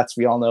stats,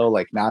 we all know,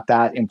 like, not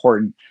that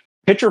important.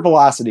 Pitcher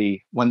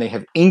velocity, when they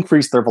have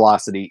increased their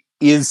velocity,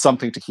 is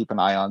something to keep an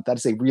eye on. That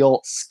is a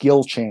real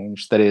skill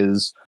change that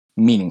is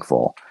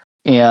meaningful.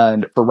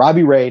 And for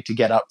Robbie Ray to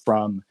get up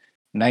from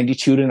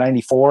 92 to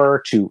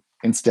 94 to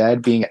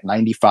instead being at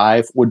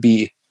 95 that would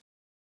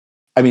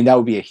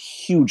be a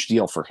huge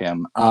deal for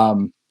him.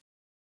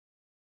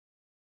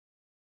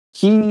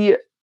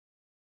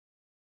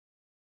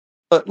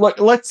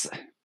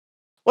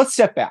 Let's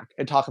step back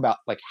and talk about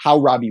like how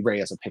Robbie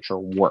Ray as a pitcher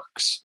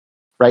works,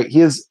 right?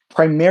 He is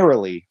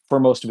primarily, for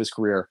most of his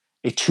career,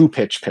 a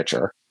 2-pitch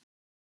pitcher.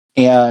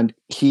 And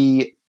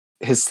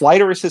his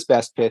slider is his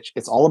best pitch.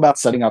 It's all about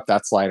setting up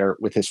that slider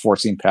with his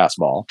 4-seam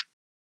fastball.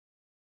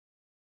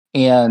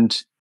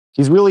 And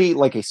he's really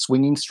like a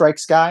swinging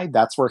strikes guy.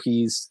 That's where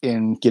he's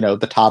in,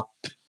 the top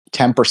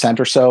 10%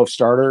 or so of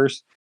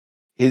starters.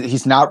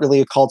 He's not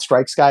really a called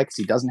strikes guy because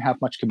he doesn't have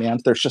much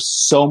command. There's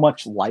just so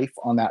much life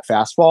on that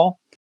fastball.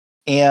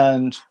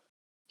 And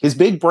his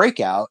big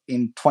breakout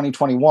in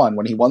 2021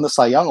 when he won the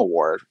Cy Young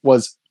Award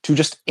was to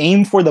just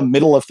aim for the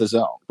middle of the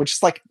zone, which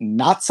is like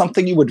not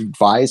something you would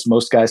advise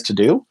most guys to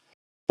do.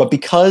 But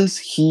because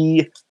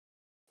he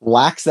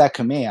lacks that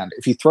command,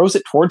 if he throws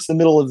it towards the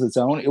middle of the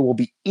zone, it will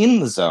be in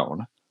the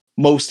zone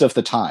most of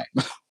the time.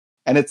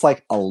 And it's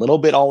like a little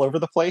bit all over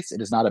the place. It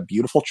is not a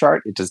beautiful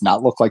chart. It does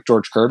not look like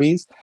George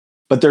Kirby's,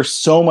 but there's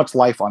so much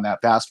life on that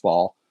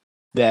fastball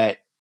that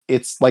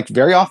it's like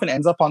very often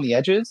ends up on the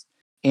edges.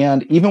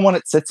 And even when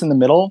it sits in the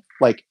middle,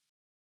 like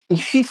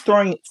if he's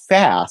throwing it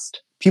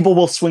fast, people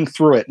will swing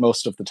through it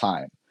most of the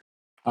time.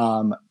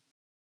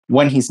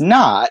 When he's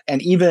not,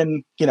 and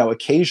even,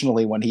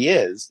 occasionally when he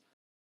is,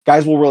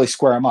 guys will really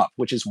square him up,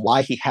 which is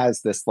why he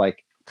has this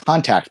like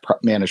contact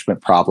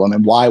management problem,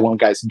 and why when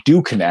guys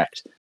do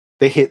connect,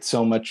 they hit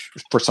so much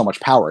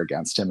power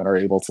against him and are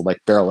able to like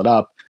barrel it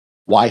up.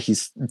 Why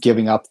he's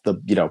giving up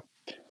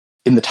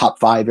in the top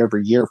 5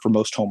 every year for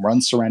most home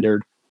runs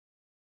surrendered.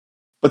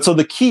 But so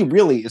the key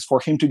really is for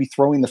him to be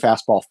throwing the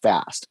fastball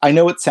fast. I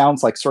know it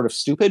sounds like sort of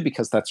stupid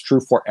because that's true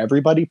for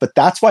everybody, but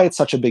that's why it's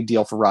such a big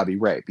deal for Robbie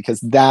Ray,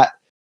 because that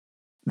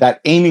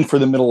aiming for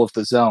the middle of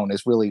the zone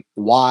is really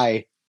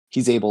why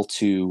he's able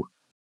to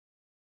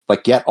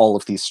like get all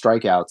of these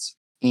strikeouts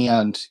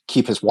and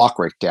keep his walk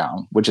rate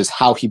down, which is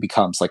how he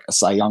becomes like a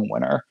Cy Young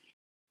winner.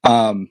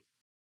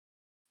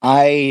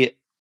 I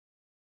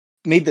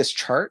made this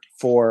chart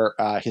for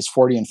his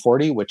 40 and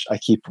 40, which I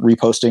keep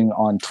reposting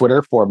on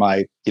Twitter for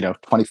my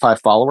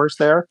 25 followers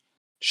there,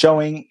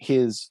 showing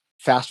his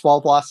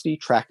fastball velocity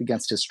tracked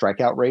against his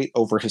strikeout rate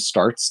over his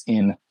starts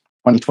in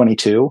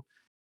 2022.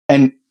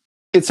 And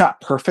it's not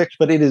perfect,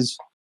 but it is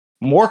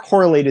more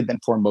correlated than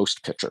for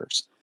most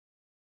pitchers.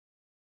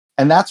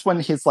 And that's when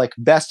his like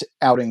best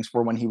outings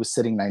were when he was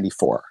sitting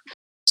 94.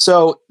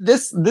 So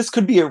this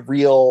could be a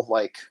real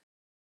like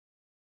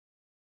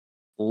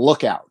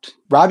look out.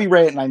 Robbie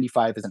Ray at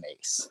 95 is an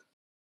ace.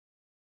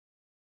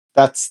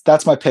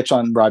 That's my pitch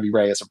on Robbie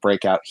Ray as a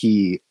breakout.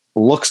 He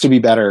looks to be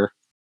better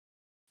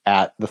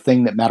at the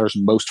thing that matters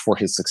most for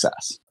his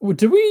success.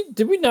 Did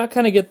we not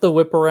kind of get the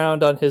whip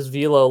around on his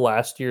velo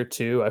last year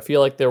too? I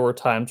feel like there were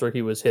times where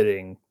he was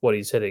hitting what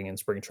he's hitting in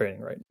spring training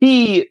right now.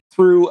 He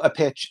threw a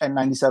pitch at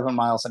 97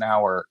 miles an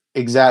hour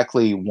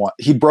exactly once.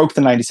 He broke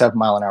the 97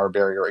 mile an hour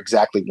barrier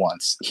exactly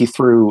once. He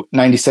threw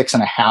 96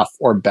 and a half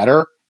or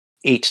better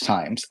 8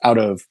 times out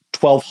of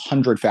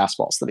 1,200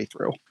 fastballs that he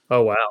threw.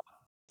 Oh wow.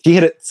 He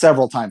hit it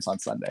several times on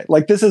Sunday.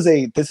 Like this is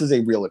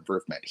a real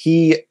improvement.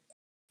 He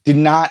did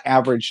not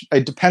average,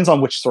 it depends on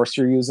which source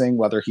you're using,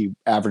 whether he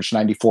averaged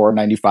 94 or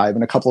 95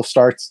 in a couple of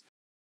starts.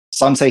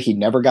 Some say he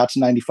never got to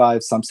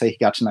 95. Some say he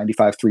got to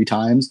 95 3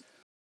 times.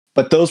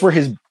 But those were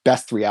his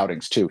best 3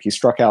 outings too. He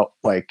struck out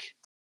like,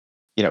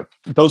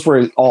 those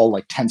were all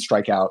like 10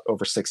 strikeout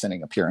over 6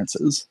 inning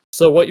appearances.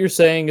 So what you're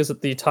saying is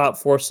that the top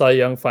 4 Cy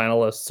Young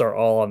finalists are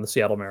all on the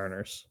Seattle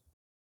Mariners.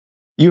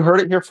 You heard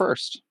it here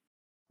first.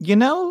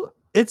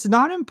 It's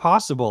not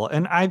impossible.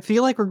 And I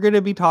feel like we're going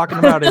to be talking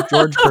about if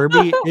George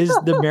Kirby is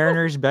the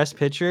Mariners' best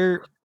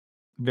pitcher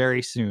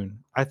very soon.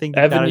 I think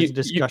Evan, that is a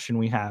discussion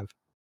we have.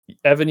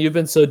 Evan, you've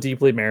been so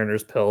deeply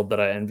Mariners pilled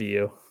that I envy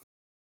you.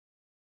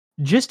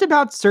 Just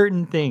about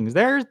certain things.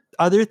 There are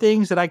other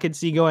things that I could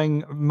see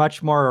going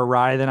much more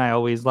awry than I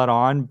always let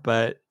on,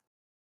 but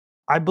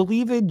I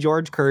believe in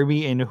George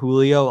Kirby and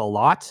Julio a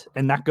lot,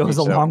 and that goes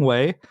a long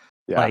way.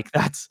 Yeah. Like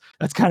that's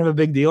kind of a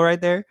big deal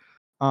right there.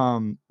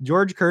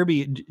 George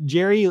Kirby,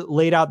 Jerry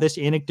laid out this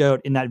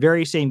anecdote in that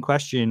very same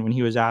question when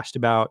he was asked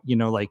about,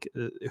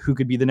 who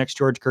could be the next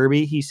George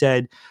Kirby. He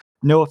said,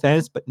 no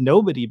offense, but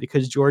nobody,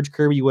 because George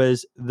Kirby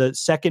was the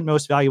second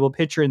most valuable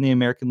pitcher in the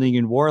American League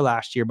in WAR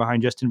last year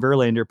behind Justin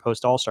Verlander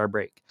post All-Star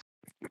break.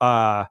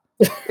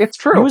 It's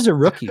true. He was a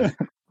rookie.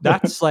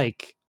 That's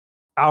like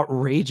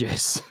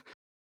outrageous.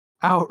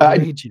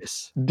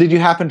 Outrageous. Did you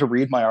happen to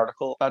read my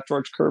article about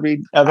George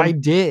Kirby, Evan? I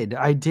did.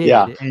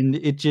 Yeah. And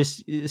it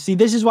just, see,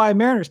 this is why I'm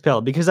Mariners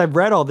pilled, because I've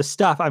read all this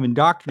stuff. I'm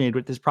indoctrinated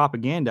with this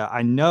propaganda.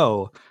 I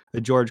know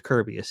that George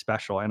Kirby is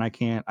special, and I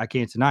can't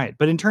deny it.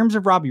 But in terms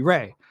of Robbie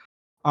Ray,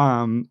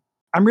 I'm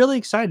really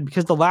excited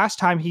because the last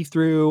time he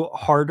threw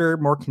harder,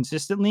 more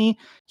consistently,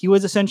 he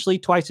was essentially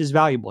twice as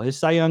valuable. His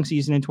Cy Young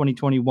season in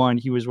 2021,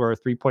 he was worth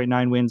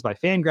 3.9 wins by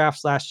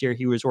Fangraphs. Last year,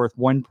 he was worth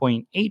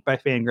 1.8 by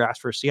Fangraphs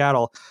for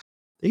Seattle.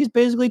 He's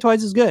basically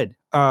twice as good,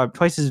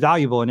 twice as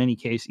valuable in any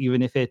case,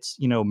 even if it's,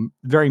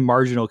 very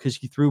marginal because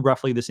he threw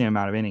roughly the same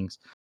amount of innings.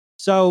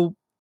 So,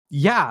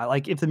 yeah,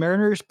 like if the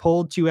Mariners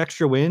pulled 2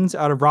 extra wins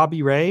out of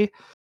Robbie Ray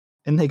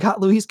and they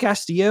got Luis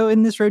Castillo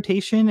in this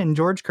rotation and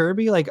George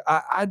Kirby, like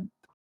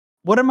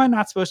what am I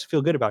not supposed to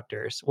feel good about,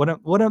 Durs?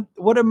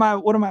 What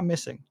am I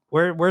missing?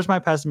 Where's my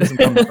pessimism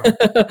coming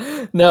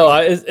from? No,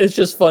 it's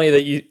just funny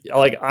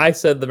that I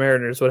said the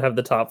Mariners would have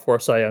the top 4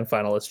 Cy Young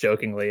finalists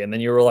jokingly, and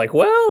then you were like,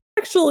 well,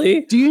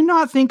 actually, do you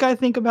not think I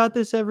think about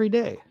this every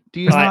day?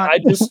 Do you not? I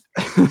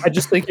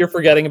just think you're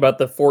forgetting about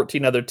the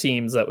 14 other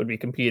teams that would be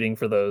competing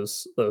for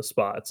those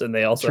spots, and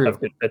they also have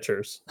good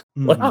pitchers.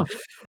 Mm-hmm. Oh,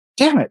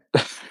 damn it.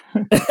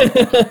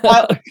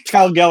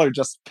 Kyle Geller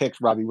just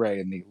picked Robbie Ray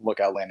in the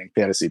Lookout Landing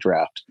fantasy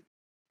draft.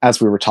 As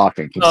we were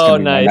talking, he's going to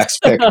be my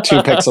next pick,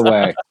 2 picks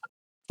away.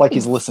 Like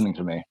he's listening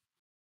to me.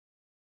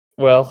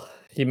 Well,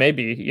 he may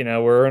be.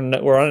 We're on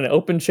an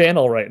open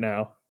channel right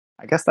now.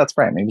 I guess that's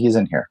right. Maybe he's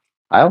in here.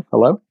 Kyle,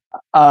 hello.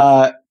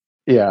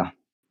 Yeah.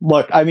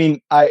 Look, I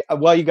mean,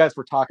 while you guys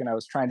were talking, I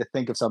was trying to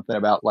think of something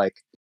about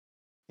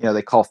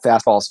they call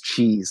fastballs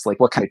cheese. Like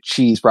what kind of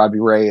cheese Robbie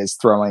Ray is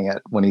throwing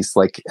it when he's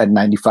like at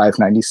 95,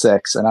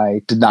 96, and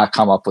I did not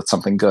come up with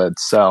something good.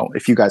 So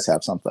if you guys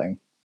have something.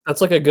 That's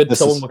like a good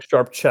Tillamook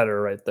sharp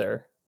cheddar right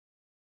there.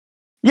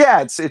 Yeah,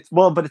 it's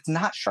but it's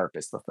not sharp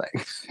is the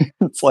thing.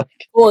 It's like,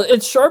 well,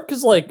 it's sharp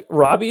because like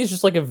Robbie is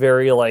just like a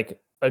very like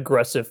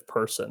aggressive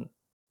person.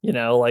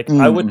 I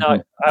would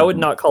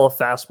not call a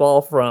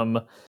fastball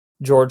from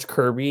George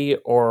Kirby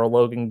or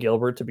Logan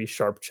Gilbert to be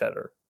sharp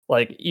cheddar.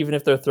 Like even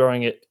if they're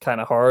throwing it kind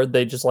of hard,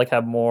 they just like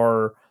have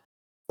more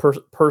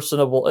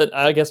personable.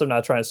 I guess I'm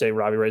not trying to say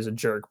Robbie Ray's a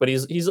jerk, but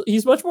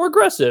he's much more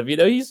aggressive.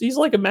 He's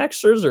like a Max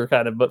Scherzer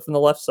kind of, but from the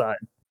left side.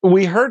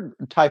 We heard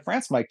Ty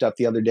France mic'd up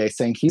the other day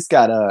saying he's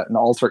got an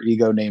alter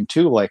ego name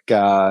too, like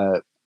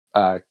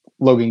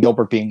Logan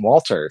Gilbert being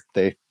Walter.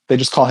 They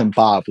just call him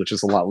Bob, which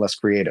is a lot less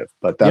creative,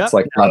 but that's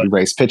Robbie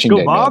Ray's pitching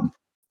game. Bob.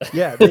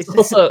 Yeah,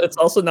 it's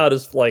also not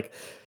as like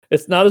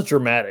it's not as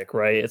dramatic,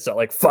 right? It's not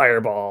like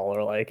Fireball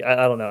or like I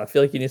don't know. I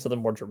feel like you need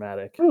something more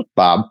dramatic.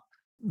 Bob.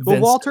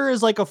 Well, Walter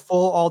is like a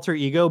full alter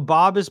ego.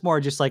 Bob is more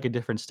just like a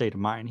different state of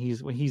mind.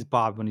 He's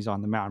Bob when he's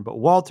on the mound, but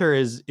Walter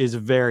is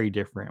very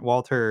different.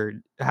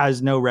 Walter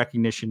has no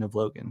recognition of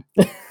Logan.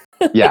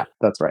 Yeah,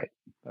 that's right.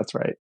 That's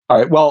right. All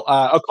right. Well,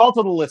 a call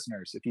to the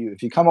listeners. If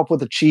you come up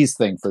with a cheese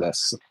thing for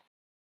this,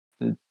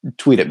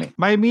 tweet at me.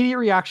 My immediate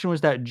reaction was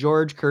that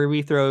George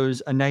Kirby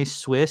throws a nice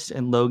Swiss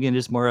and Logan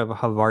is more of a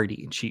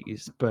Havarti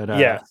cheese. But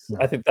yes,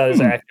 I think that is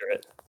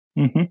accurate.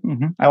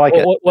 I like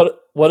it.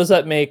 What does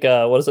that make?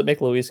 What does it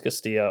make Luis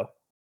Castillo?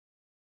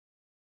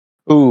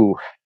 Ooh,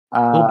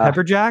 a little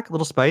pepper jack, a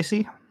little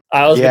spicy.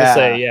 I was gonna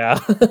say, yeah.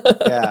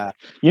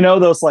 Yeah.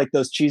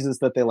 Those cheeses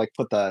that they like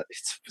put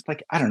it's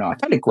like, I don't know. I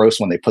find it gross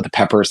when they put the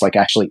peppers like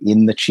actually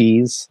in the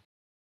cheese.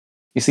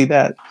 You see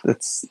that?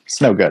 It's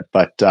no good.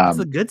 But that's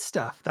the good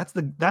stuff. That's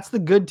the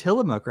good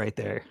Tillamook right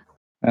there.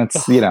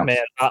 That's man.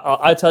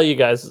 I tell you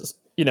guys,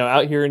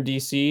 out here in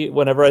DC,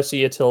 whenever I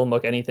see a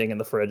Tillamook anything in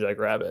the fridge, I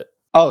grab it.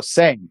 Oh,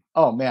 same.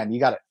 Oh man, you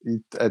got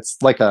it. It's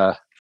like I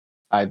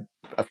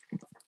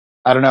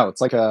don't know.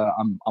 It's like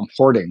I'm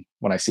hoarding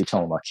when I see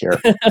Tillamook here.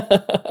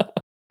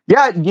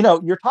 Yeah,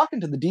 you're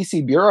talking to the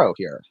DC bureau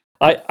here.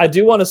 I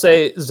do want to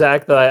say,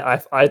 Zach,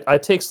 that I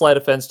take slight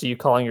offense to you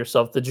calling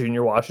yourself the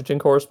junior Washington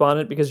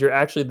correspondent because you're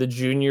actually the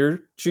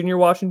junior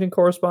Washington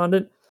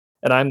correspondent,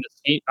 and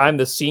I'm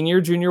the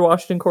senior junior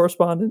Washington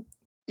correspondent.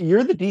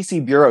 You're the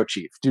DC bureau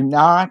chief. Do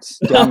not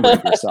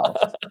downgrade yourself.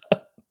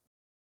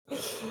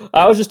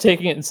 I was just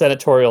taking it in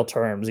senatorial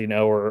terms,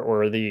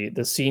 or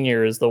the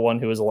senior is the one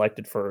who was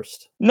elected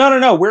first.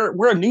 No.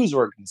 We're a news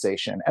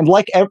organization, and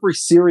like every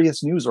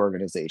serious news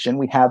organization,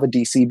 we have a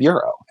DC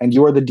bureau, and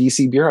you're the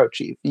DC bureau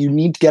chief. You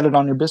need to get it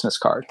on your business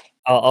card.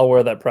 I'll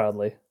wear that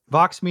proudly.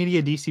 Vox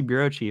Media DC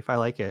bureau chief. I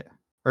like it.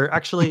 Or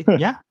actually,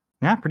 yeah,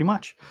 Yeah, pretty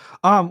much.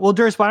 Well,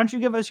 Durst, why don't you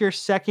give us your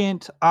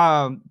second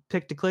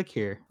pick to click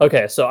here?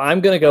 Okay, so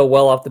I'm going to go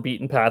well off the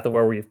beaten path of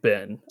where we've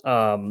been.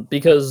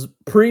 Because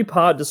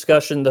pre-pod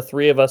discussion, the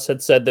three of us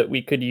had said that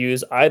we could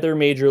use either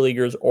major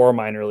leaguers or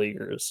minor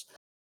leaguers.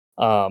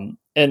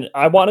 And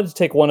I wanted to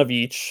take one of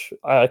each,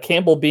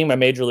 Campbell being my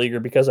major leaguer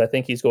because I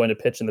think he's going to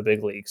pitch in the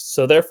big leagues.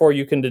 So therefore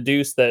you can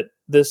deduce that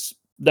this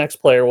next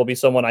player will be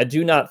someone I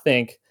do not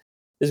think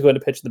is going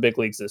to pitch in the big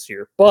leagues this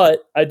year.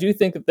 But I do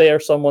think that they are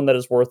someone that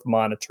is worth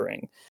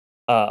monitoring.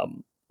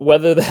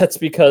 Whether that's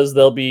because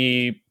they'll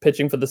be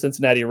pitching for the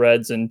Cincinnati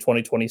Reds in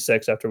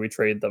 2026 after we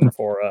trade them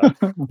for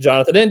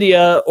Jonathan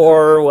India,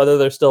 or whether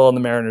they're still on the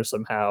Mariners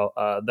somehow,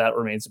 that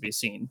remains to be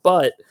seen.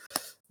 But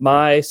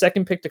my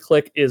second pick to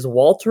click is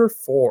Walter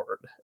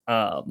Ford.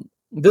 This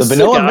The is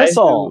vanilla a guy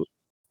missile.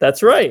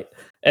 that's right.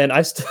 And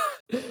I still,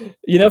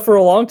 for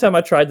a long time,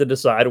 I tried to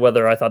decide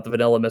whether I thought the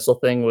vanilla missile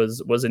thing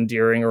was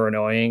endearing or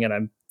annoying, and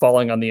I'm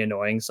falling on the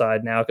annoying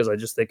side now because I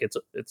just think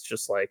it's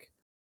just like,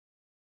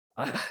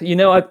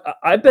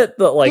 I bet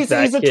that like He's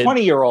a kid,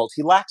 20-year-old.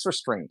 He lacks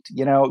restraint. Cut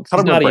he's him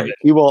a not break.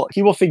 even.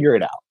 He will figure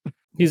it out.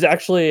 He's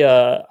actually,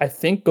 I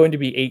think, going to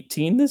be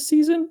 18 this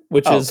season,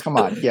 which is come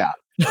on, yeah.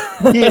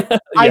 Yeah.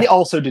 I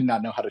also did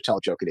not know how to tell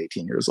a joke at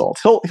 18 years old.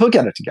 He'll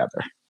get it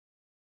together.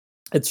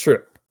 It's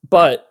true,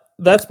 but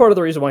that's part of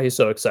the reason why he's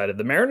so excited.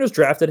 The Mariners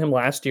drafted him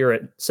last year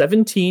at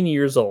 17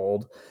 years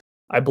old,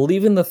 I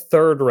believe in the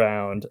third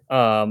round.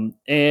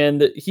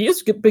 And he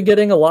has been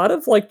getting a lot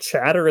of like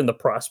chatter in the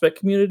prospect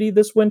community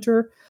this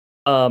winter,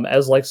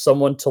 as like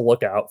someone to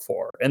look out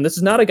for. And this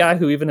is not a guy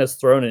who even has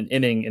thrown an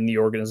inning in the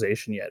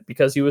organization yet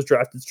because he was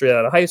drafted straight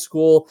out of high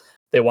school.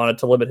 They wanted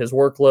to limit his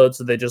workload,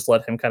 so they just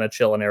let him kind of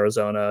chill in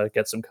Arizona,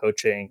 get some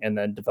coaching, and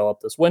then develop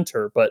this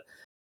winter. But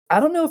I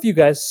don't know if you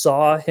guys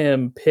saw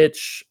him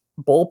pitch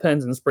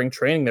bullpens in spring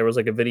training. There was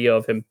like a video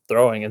of him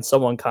throwing, and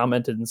someone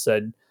commented and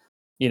said,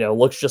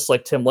 looks just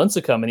like Tim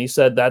Lincecum. And he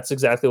said, that's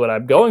exactly what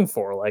I'm going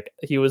for. Like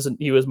he was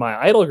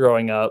my idol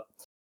growing up.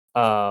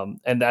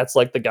 And that's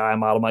like the guy I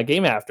model my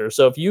game after.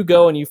 So if you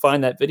go and you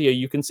find that video,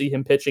 you can see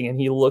him pitching and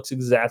he looks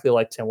exactly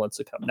like Tim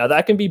Lincecum. Now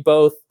that can be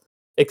both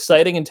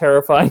exciting and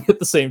terrifying at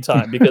the same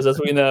time, because as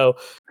we know,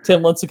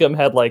 Tim Lincecum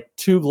had like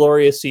 2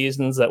 glorious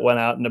seasons that went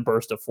out in a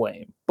burst of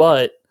flame.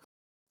 But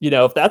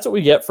if that's what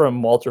we get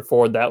from Walter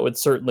Ford, that would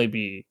certainly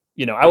be,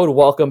 I would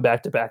welcome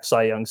back-to-back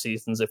Cy Young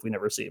seasons if we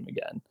never see him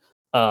again.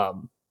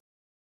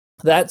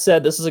 That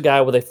said, this is a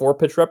guy with a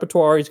 4-pitch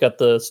repertoire. He's got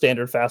the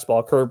standard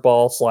fastball,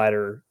 curveball,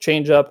 slider,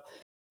 changeup.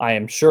 I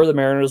am sure the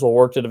Mariners will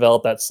work to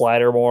develop that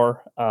slider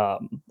more,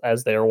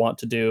 as they are wont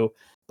to do.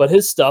 But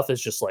his stuff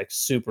is just like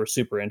super,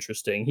 super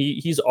interesting.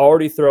 He's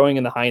already throwing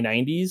in the high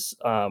 90s,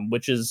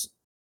 which is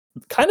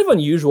kind of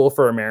unusual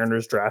for a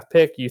Mariners draft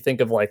pick. You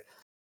think of like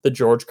the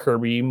George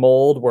Kirby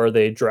mold where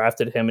they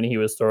drafted him and he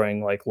was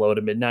throwing like low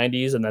to mid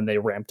 90s and then they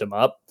ramped him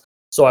up.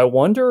 So I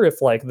wonder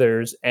if like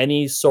there's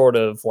any sort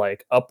of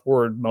like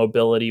upward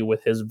mobility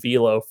with his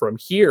velo from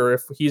here,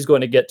 if he's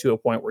going to get to a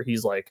point where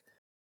he's like,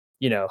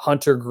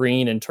 Hunter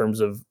Green in terms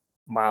of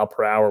mile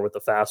per hour with the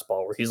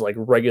fastball, where he's like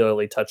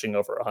regularly touching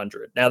over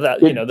 100. Now that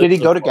did he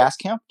go to gas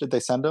camp? Did they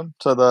send him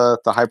to the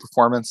high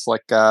performance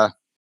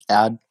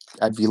add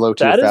velo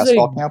to a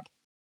fastball camp?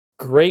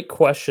 Great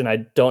question.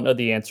 I don't know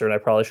the answer, and I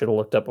probably should have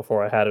looked up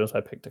before I had it, so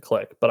I picked a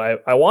click.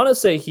 But I want to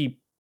say he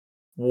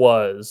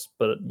was,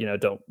 but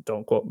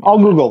don't quote me. I'll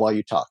Google while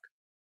you talk.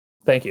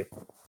 Thank you.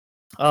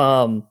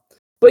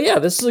 But yeah,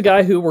 this is a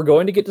guy who we're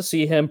going to get to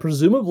see him.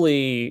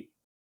 Presumably,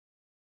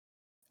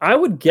 I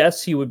would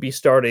guess he would be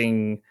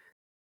starting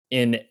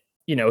in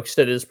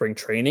extended spring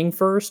training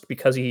first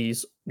because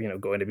he's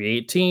going to be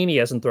 18. He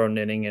hasn't thrown an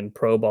inning in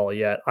pro ball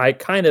yet.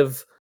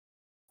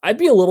 I'd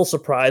be a little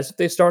surprised if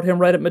they start him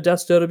right at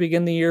Modesto to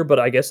begin the year, but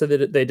I guess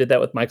they did that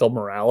with Michael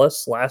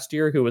Morales last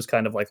year, who was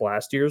kind of like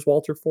last year's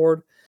Walter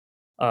Ford.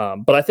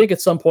 But I think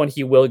at some point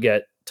he will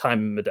get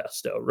time in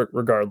Modesto,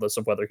 regardless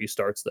of whether he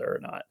starts there or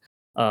not.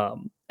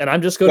 And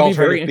I'm just going to be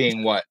very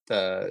being what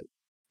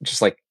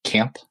just like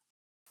camp.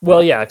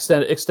 Well, yeah,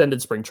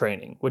 extended spring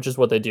training, which is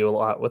what they do a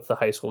lot with the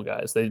high school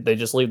guys. They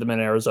just leave them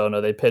in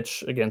Arizona. They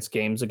pitch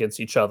games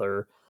against each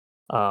other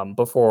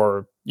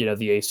before the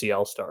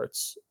ACL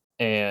starts.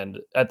 And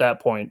at that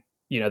point,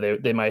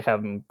 they might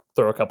have him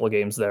throw a couple of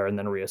games there and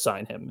then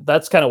reassign him.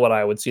 That's kind of what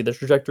I would see the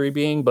trajectory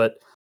being. But,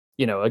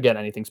 again,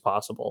 anything's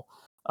possible.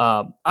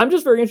 I'm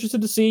just very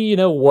interested to see,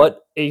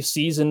 what a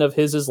season of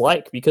his is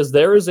like, because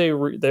there is a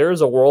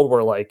world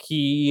where like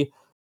he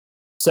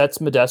sets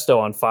Modesto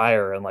on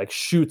fire and like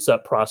shoots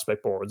up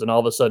prospect boards and all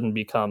of a sudden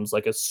becomes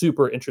like a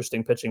super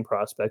interesting pitching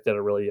prospect at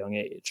a really young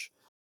age.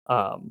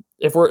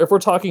 If we're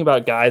talking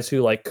about guys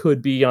who like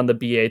could be on the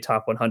BA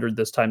top 100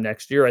 this time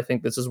next year, I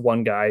think this is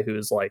one guy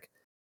who's like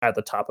at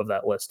the top of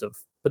that list of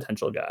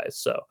potential guys.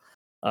 So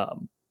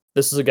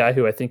this is a guy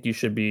who I think you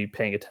should be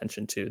paying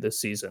attention to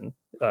this season,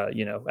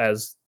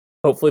 as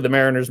hopefully the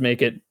Mariners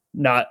make it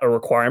not a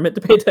requirement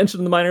to pay attention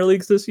to the minor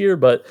leagues this year,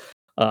 but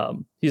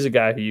he's a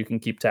guy who you can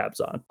keep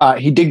tabs on.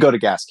 He did go to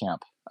gas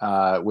camp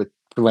with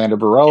Orlando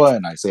Baroa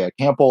and Isaiah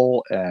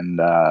Campbell and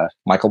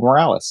Michael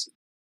Morales.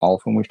 all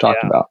of whom we've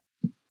talked about.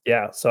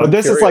 Yeah, so but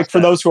this is like, for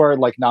those who are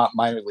like not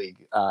minor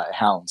league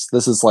hounds,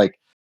 this is like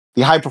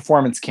the high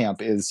performance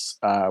camp is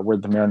where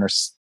the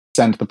Mariners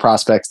send the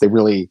prospects. They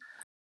really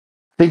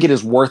think it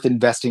is worth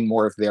investing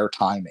more of their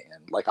time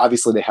in. Like,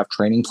 obviously they have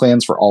training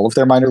plans for all of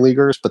their minor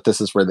leaguers, but this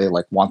is where they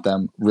like want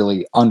them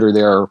really under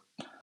their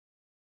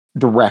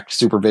direct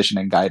supervision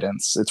and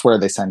guidance. It's where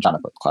they send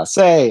Jonathan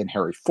Clase and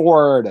Harry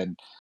Ford and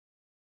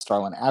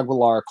Starlin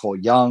Aguilar, Cole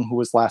Young, who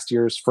was last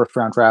year's first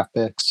round draft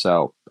pick.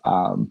 So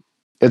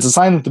it's a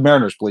sign that the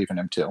Mariners believe in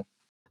him too.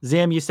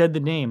 Zam, you said the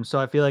name, so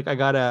I feel like I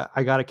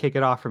gotta kick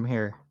it off from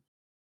here.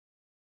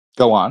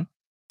 Go on.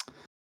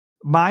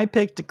 My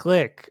pick to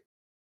click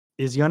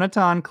is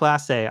Jonathan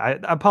Clase. I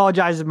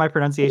apologize if my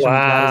pronunciation was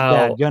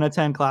bad.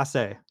 Jonathan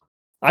Clase.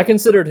 I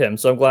considered him,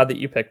 so I'm glad that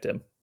you picked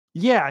him.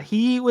 Yeah,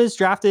 he was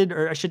drafted,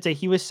 or I should say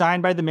he was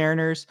signed by the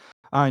Mariners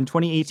in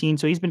 2018.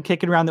 So he's been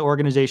kicking around the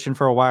organization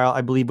for a while,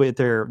 I believe, with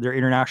their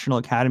international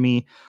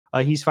academy.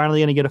 He's finally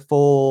going to get a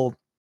full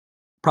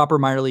proper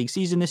minor league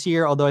season this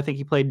year, although I think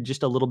he played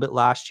just a little bit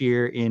last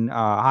year in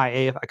high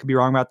A. I could be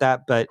wrong about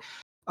that, but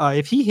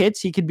if he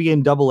hits, he could be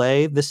in double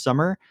A this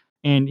summer.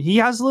 And he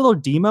has a little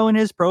demo in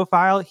his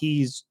profile.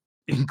 He's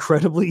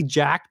incredibly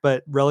jacked,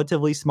 but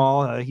relatively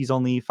small. He's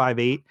only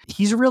 5'8".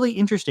 He's really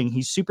interesting.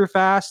 He's super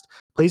fast,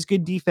 plays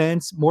good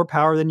defense, more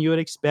power than you would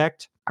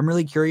expect. I'm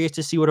really curious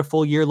to see what a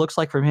full year looks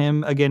like from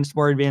him against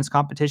more advanced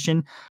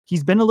competition.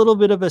 He's been a little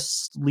bit of a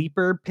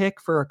sleeper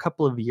pick for a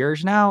couple of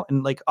years now.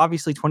 And like,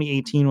 obviously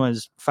 2018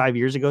 was 5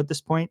 years ago at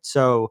this point.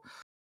 So,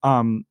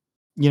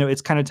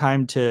 it's kind of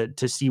time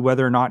to see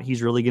whether or not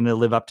he's really going to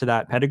live up to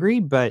that pedigree,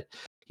 but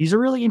he's a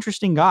really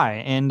interesting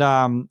guy.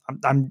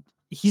 And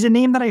he's a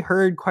name that I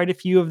heard quite a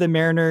few of the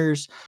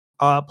Mariners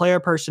player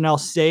personnel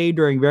say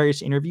during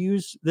various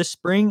interviews this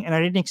spring, and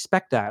I didn't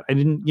expect that. I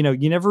didn't,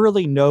 you never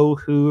really know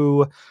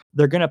who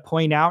they're going to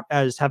point out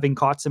as having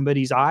caught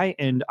somebody's eye,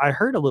 and I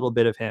heard a little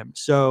bit of him.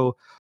 So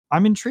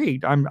I'm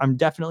intrigued. I'm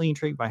definitely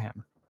intrigued by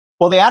him.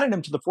 Well, they added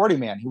him to the 40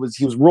 man. He was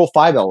Rule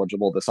 5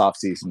 eligible this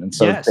offseason, and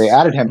so Yes. they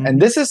added him. Mm-hmm.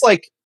 And this is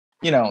like,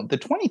 the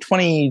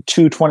 2022-2023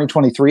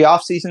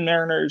 offseason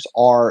Mariners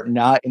are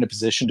not in a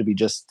position to be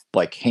just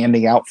like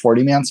handing out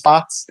 40-man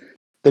spots.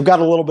 They've got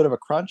a little bit of a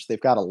crunch. They've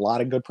got a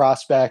lot of good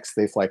prospects.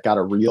 They've like got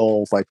a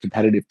real like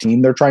competitive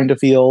team they're trying to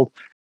field.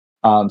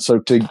 So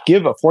to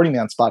give a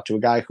 40-man spot to a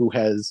guy who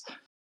has,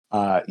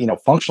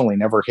 functionally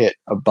never hit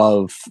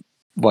above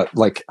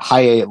like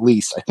high A at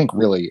least, I think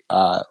really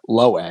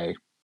low A,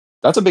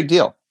 that's a big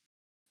deal.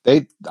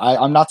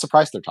 I'm not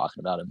surprised they're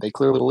talking about him. They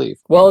clearly believe.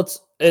 Well, it's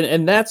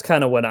and that's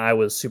kind of when I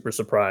was super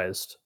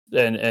surprised,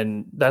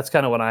 and that's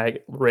kind of when I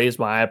raised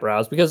my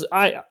eyebrows, because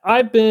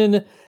I've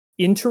been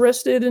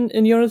interested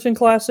in Jonathan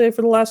Clase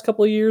for the last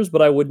couple of years,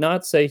 but I would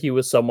not say he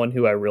was someone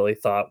who I really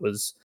thought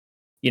was,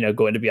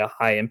 going to be a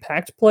high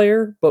impact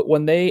player. But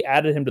when they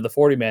added him to the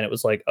 40 man, it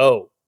was like,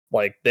 oh,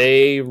 like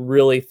they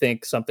really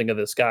think something of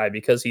this guy,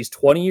 because he's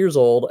 20 years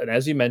old, and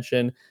as you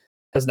mentioned,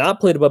 has not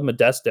played above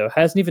Modesto,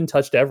 hasn't even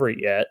touched Everett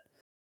yet.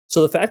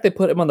 So the fact they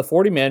put him on the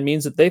 40 man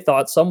means that they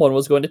thought someone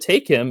was going to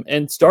take him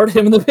and start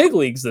him in the big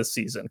leagues this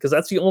season, because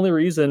that's the only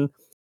reason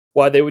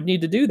why they would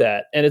need to do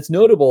that. And it's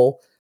notable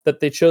that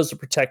they chose to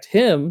protect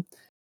him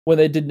when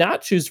they did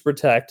not choose to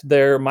protect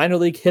their minor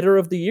league hitter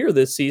of the year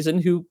this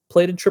season, who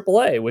played in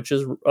AAA, which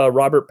is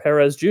Robert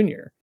Perez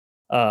Jr.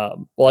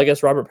 Well, I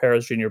guess Robert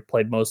Perez Jr.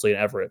 played mostly in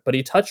Everett, but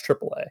he touched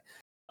AAA.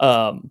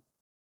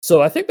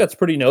 So I think that's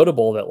pretty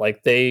notable that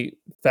like they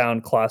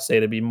found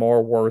Clase to be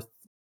more worth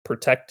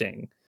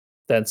protecting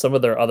than some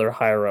of their other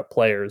higher up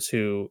players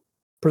who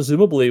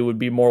presumably would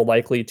be more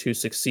likely to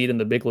succeed in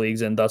the big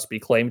leagues and thus be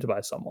claimed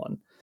by someone.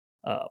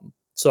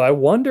 So I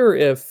wonder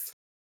if,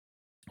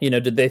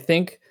 did they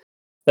think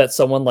that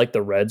someone like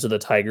the Reds or the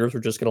Tigers were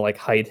just going to like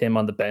hide him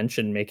on the bench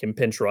and make him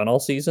pinch run all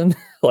season?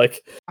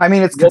 Like, I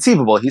mean, it's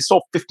conceivable. He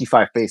stole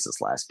 55 bases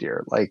last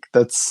year. Like,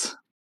 that's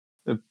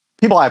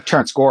people have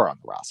Terrence Gore on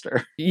the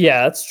roster.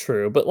 Yeah, that's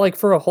true. But like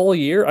for a whole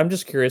year, I'm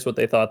just curious what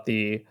they thought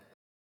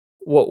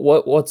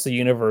what's the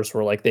universe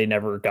where like they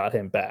never got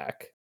him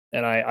back.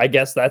 And I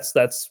guess that's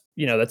that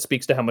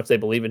speaks to how much they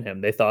believe in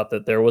him. They thought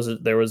that there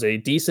was a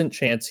decent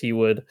chance he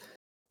would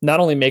not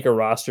only make a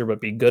roster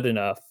but be good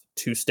enough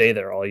to stay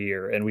there all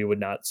year, and we would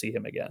not see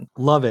him again.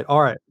 Love it.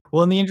 All right.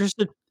 Well, in the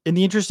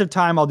interest of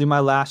time, I'll do my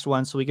last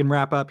one so we can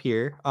wrap up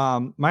here.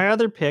 My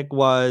other pick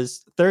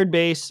was third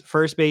base,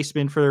 first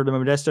baseman for the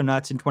Modesto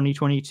Nuts in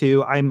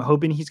 2022. I'm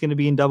hoping he's going to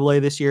be in Double A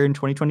this year in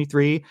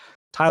 2023.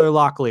 Tyler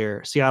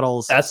Locklear,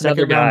 Seattle's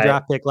second round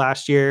draft pick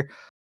last year.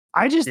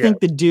 I just think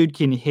the dude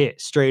can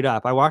hit straight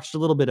up. I watched a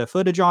little bit of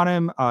footage on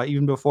him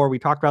even before we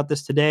talked about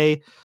this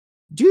today.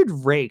 Dude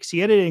rakes. He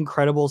had an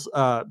incredible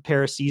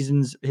pair of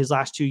seasons his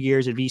last 2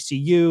 years at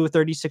VCU,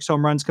 36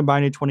 home runs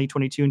combined in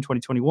 2022 and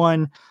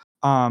 2021.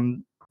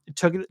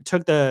 Took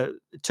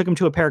him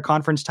to a pair of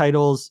conference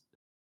titles.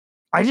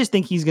 I just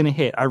think he's going to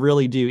hit. I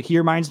really do. He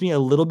reminds me a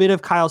little bit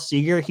of Kyle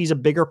Seager. He's a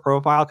bigger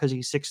profile because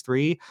he's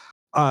 6'3",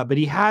 but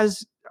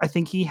I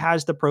think he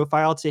has the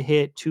profile to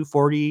hit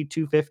 240,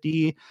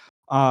 250,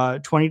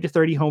 20 to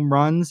 30 home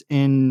runs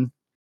in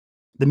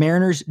The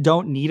Mariners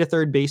don't need a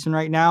third baseman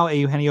right now.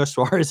 Eugenio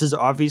Suarez is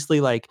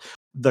obviously like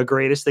the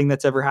greatest thing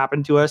that's ever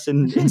happened to us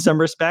in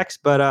some respects,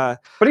 but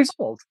he's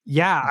old.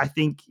 yeah, I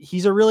think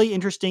he's a really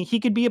interesting. He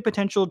could be a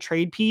potential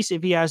trade piece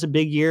if he has a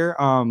big year.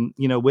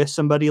 With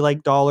somebody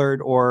like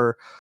Dollard or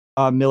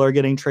Miller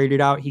getting traded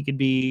out, he could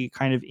be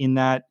kind of in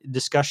that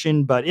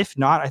discussion. But if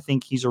not, I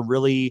think he's a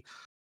really,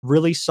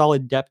 really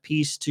solid depth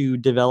piece to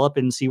develop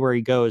and see where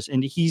he goes.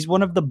 And he's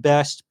one of the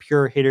best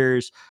pure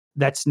hitters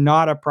that's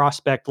not a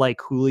prospect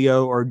like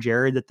Julio or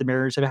Jared that the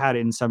Mariners have had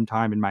in some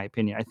time, in my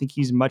opinion. I think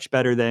he's much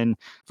better than,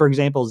 for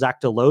example,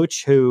 Zach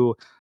DeLoach, who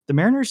the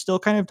Mariners still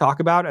kind of talk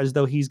about as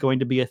though he's going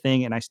to be a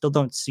thing, and I still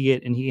don't see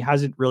it. And he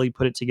hasn't really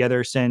put it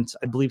together since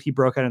I believe he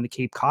broke out in the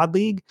Cape Cod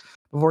League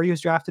before he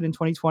was drafted in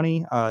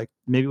 2020.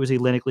 Maybe it was a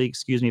Atlantic League.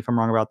 Excuse me if I'm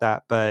wrong about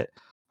that. But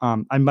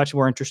I'm much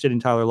more interested in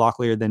Tyler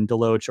Locklear than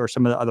Deloach or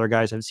some of the other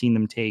guys I've seen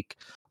them take.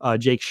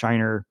 Jake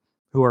Shiner,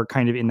 who are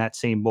kind of in that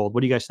same mold. What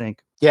do you guys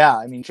think? Yeah,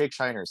 I mean, Jake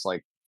Shiner's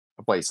like,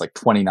 he's like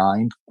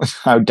 29.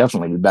 I would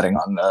definitely be betting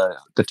on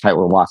the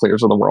Tyler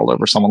Locklears of the world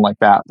over someone like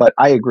that. But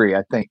I agree.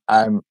 I think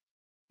I'm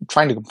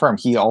trying to confirm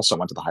he also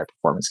went to the high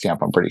performance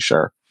camp. I'm pretty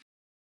sure.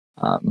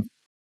 I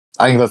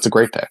think that's a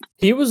great pick.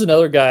 He was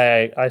another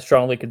guy I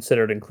strongly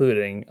considered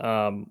including.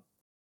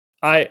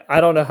 I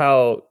don't know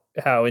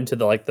how into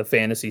the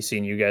fantasy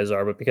scene you guys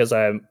are, but because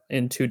I'm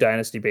in 2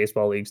 dynasty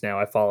baseball leagues now,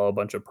 I follow a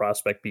bunch of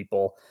prospect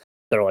people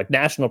that are like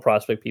national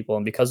prospect people,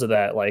 and because of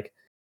that, like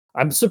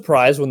I'm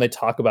surprised when they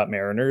talk about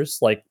Mariners.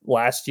 Like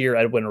last year,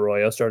 Edwin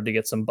Arroyo started to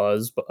get some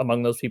buzz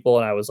among those people,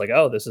 and I was like,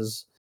 oh, this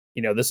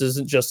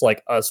isn't just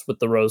like us with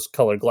the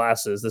rose-colored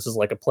glasses. This is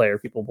like a player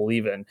people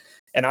believe in.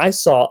 And I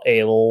saw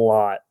a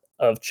lot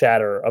of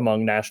chatter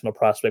among national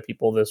prospect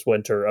people this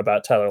winter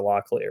about Tyler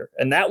Locklear.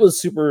 And that was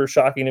super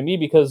shocking to me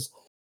because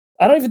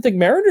I don't even think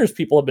Mariners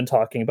people have been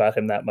talking about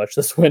him that much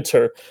this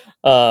winter.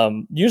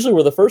 Usually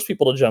we're the first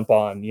people to jump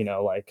on,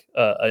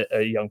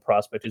 a young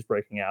prospect who's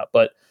breaking out.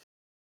 But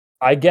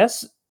I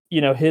guess,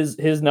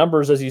 his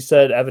numbers, as you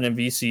said, Evan and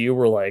VCU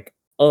were like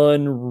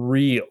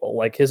unreal.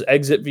 Like his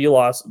exit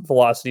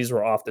velocities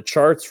were off the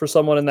charts for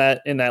someone in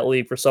that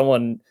league, for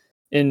someone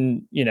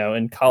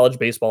in college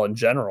baseball in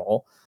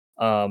general.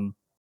 And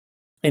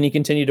he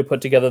continued to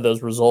put together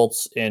those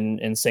results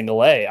in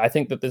single A. I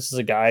think that this is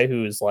a guy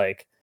who's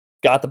like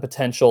got the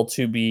potential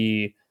to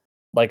be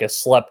like a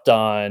slept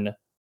on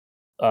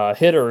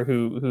hitter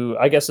who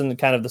I guess in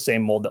kind of the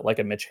same mold that like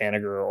a Mitch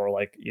Haniger or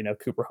like,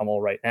 Cooper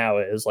Hummel right now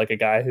is, like a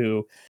guy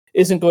who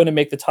isn't going to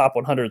make the top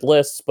 100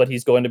 lists, but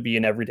he's going to be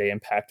an everyday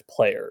impact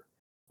player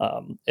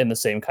in the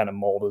same kind of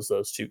mold as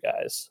those two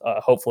guys.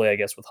 Hopefully, I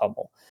guess, with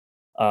Hummel.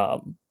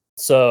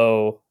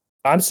 So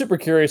I'm super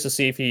curious to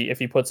see if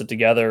he puts it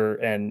together.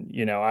 And,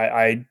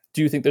 I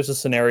do think there's a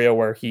scenario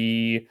where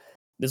he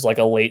is like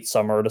a late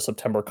summer to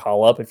September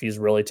call up if he's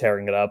really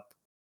tearing it up,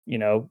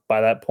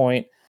 by that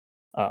point.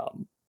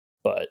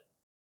 But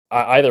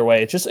either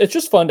way, it's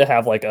just fun to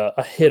have like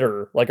a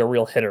hitter, like a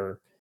real hitter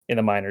in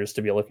the minors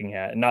to be looking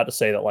at. And not to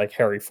say that like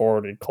Harry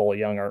Ford and Cole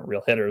Young aren't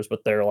real hitters, but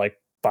they're like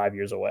 5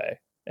 years away,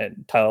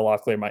 and Tyler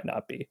Locklear might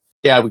not be.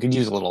 Yeah, we could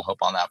use a little hope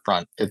on that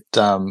front. It,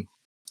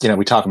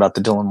 we talk about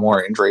the Dylan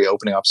Moore injury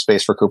opening up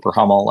space for Cooper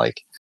Hummel.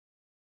 Like,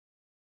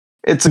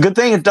 it's a good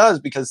thing it does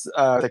because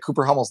that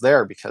Cooper Hummel's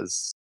there,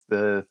 because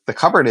the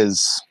cupboard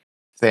is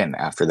thin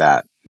after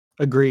that.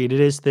 Agreed. It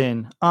is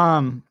thin.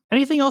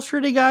 Anything else for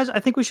today, guys?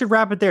 I think we should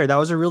wrap it there. That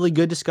was a really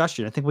good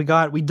discussion. I think we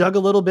dug a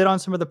little bit on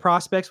some of the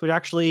prospects, which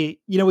actually,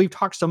 we've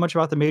talked so much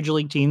about the major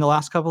league team the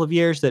last couple of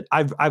years that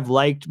I've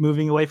liked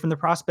moving away from the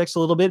prospects a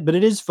little bit, but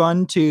it is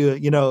fun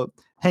to,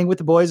 hang with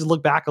the boys and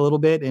look back a little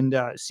bit and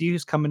see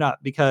who's coming up,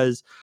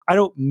 because I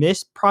don't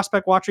miss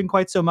prospect watching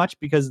quite so much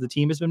because the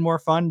team has been more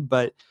fun,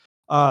 but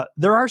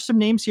there are some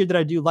names here that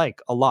I do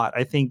like a lot.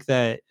 I think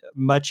that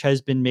much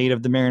has been made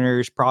of the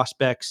Mariners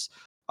prospects,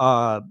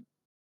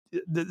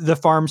 the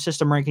farm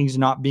system rankings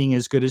not being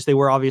as good as they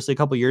were obviously a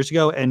couple years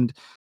ago. And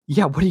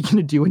yeah, what are you going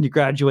to do when you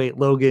graduate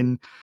Logan,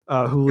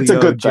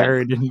 Julio,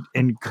 Jared,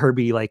 and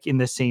Kirby like in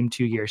the same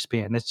 2-year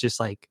span? That's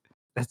just like,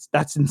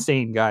 that's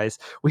insane, guys.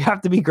 We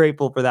have to be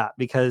grateful for that,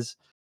 because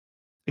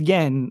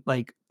again,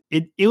 like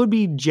it would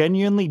be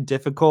genuinely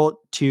difficult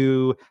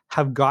to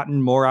have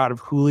gotten more out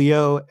of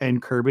Julio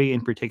and Kirby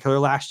in particular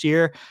last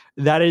year.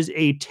 That is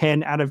a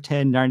 10 out of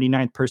 10,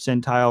 99th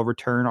percentile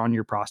return on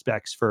your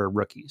prospects for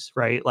rookies,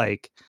 right?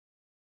 Like,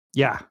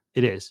 yeah,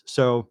 it is.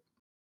 So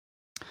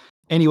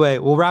anyway,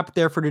 we'll wrap it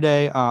there for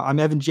today. I'm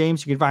Evan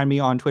James. You can find me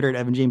on Twitter at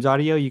Evan James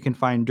Audio. You can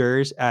find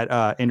Durs at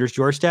Anders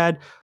Jorstad.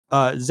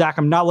 Zach,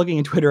 I'm not looking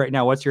at Twitter right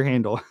now. What's your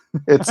handle?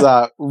 It's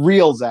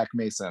real Zach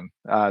Mason.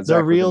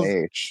 Zach real with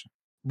an H.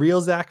 Real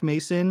Zach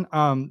Mason.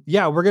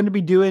 Yeah, we're going to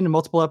be doing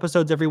multiple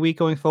episodes every week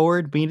going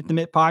forward. Being at the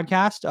Mitt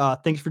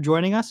podcast. Thanks for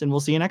joining us, and we'll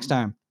see you next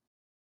time.